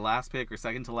maybe my last pick or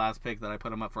second to last pick that I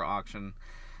put him up for auction,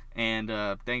 and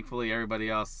thankfully everybody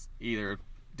else either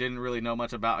didn't really know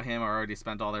much about him or already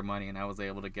spent all their money, and I was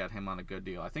able to get him on a good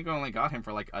deal. I think I only got him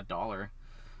for like $1.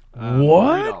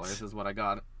 What? $3 is what I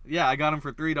got. Yeah, I got him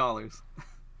for $3.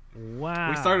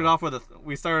 Wow. We started off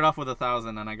with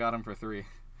 1,000, and I got him for $3.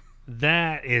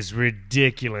 That is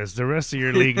ridiculous. The rest of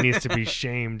your league needs to be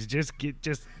shamed. Just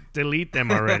delete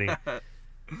them already.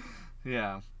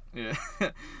 Yeah.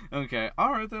 Okay.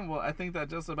 All right then. Well, I think that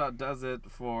just about does it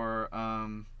for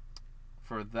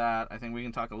that. I think we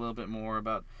can talk a little bit more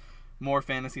about more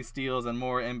fantasy steals and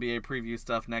more NBA preview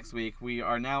stuff next week. We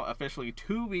are now officially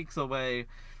 2 weeks away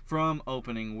from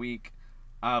opening week.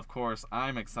 Of course,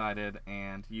 I'm excited,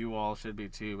 and you all should be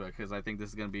too, because I think this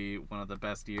is going to be one of the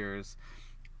best years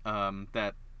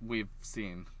that we've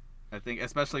seen. I think,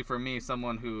 especially for me,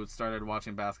 someone who started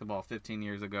watching basketball 15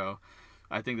 years ago,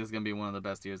 I think this is going to be one of the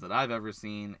best years that I've ever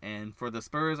seen. And for the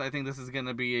Spurs, I think this is going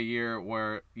to be a year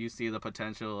where you see the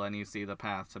potential and you see the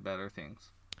path to better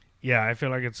things. Yeah, I feel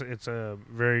like it's a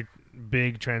very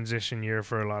big transition year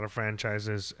for a lot of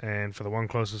franchises, and for the one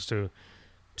closest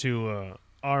to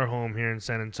our home here in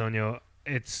San Antonio,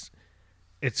 it's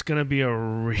gonna be a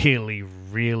really,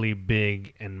 really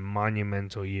big and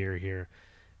monumental year here.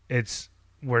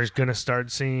 We're gonna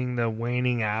start seeing the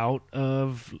waning out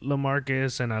of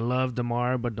LaMarcus, and I love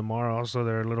DeMar, but DeMar also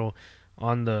they're a little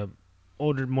on the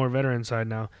older, more veteran side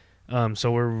now.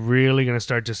 So we're really gonna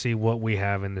start to see what we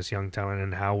have in this young talent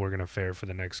and how we're gonna fare for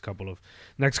the next couple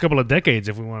of decades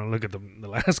if we want to look at the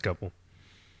last couple.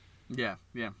 Yeah,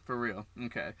 for real.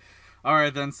 Okay. All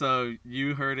right, then. So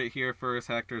you heard it here first.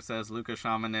 Hector says Luka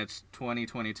Šamanić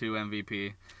 2022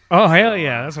 MVP. Oh, hell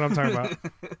yeah. That's what I'm talking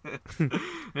about.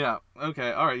 Yeah.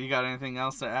 Okay. All right. You got anything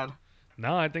else to add?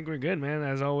 No, I think we're good, man.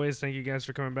 As always, thank you guys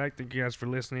for coming back. Thank you guys for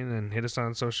listening, and hit us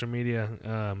on social media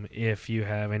if you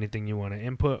have anything you want to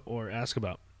input or ask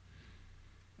about.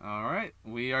 All right.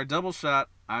 We are Double Shot.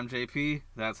 I'm JP.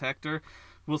 That's Hector.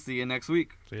 We'll see you next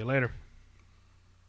week. See you later.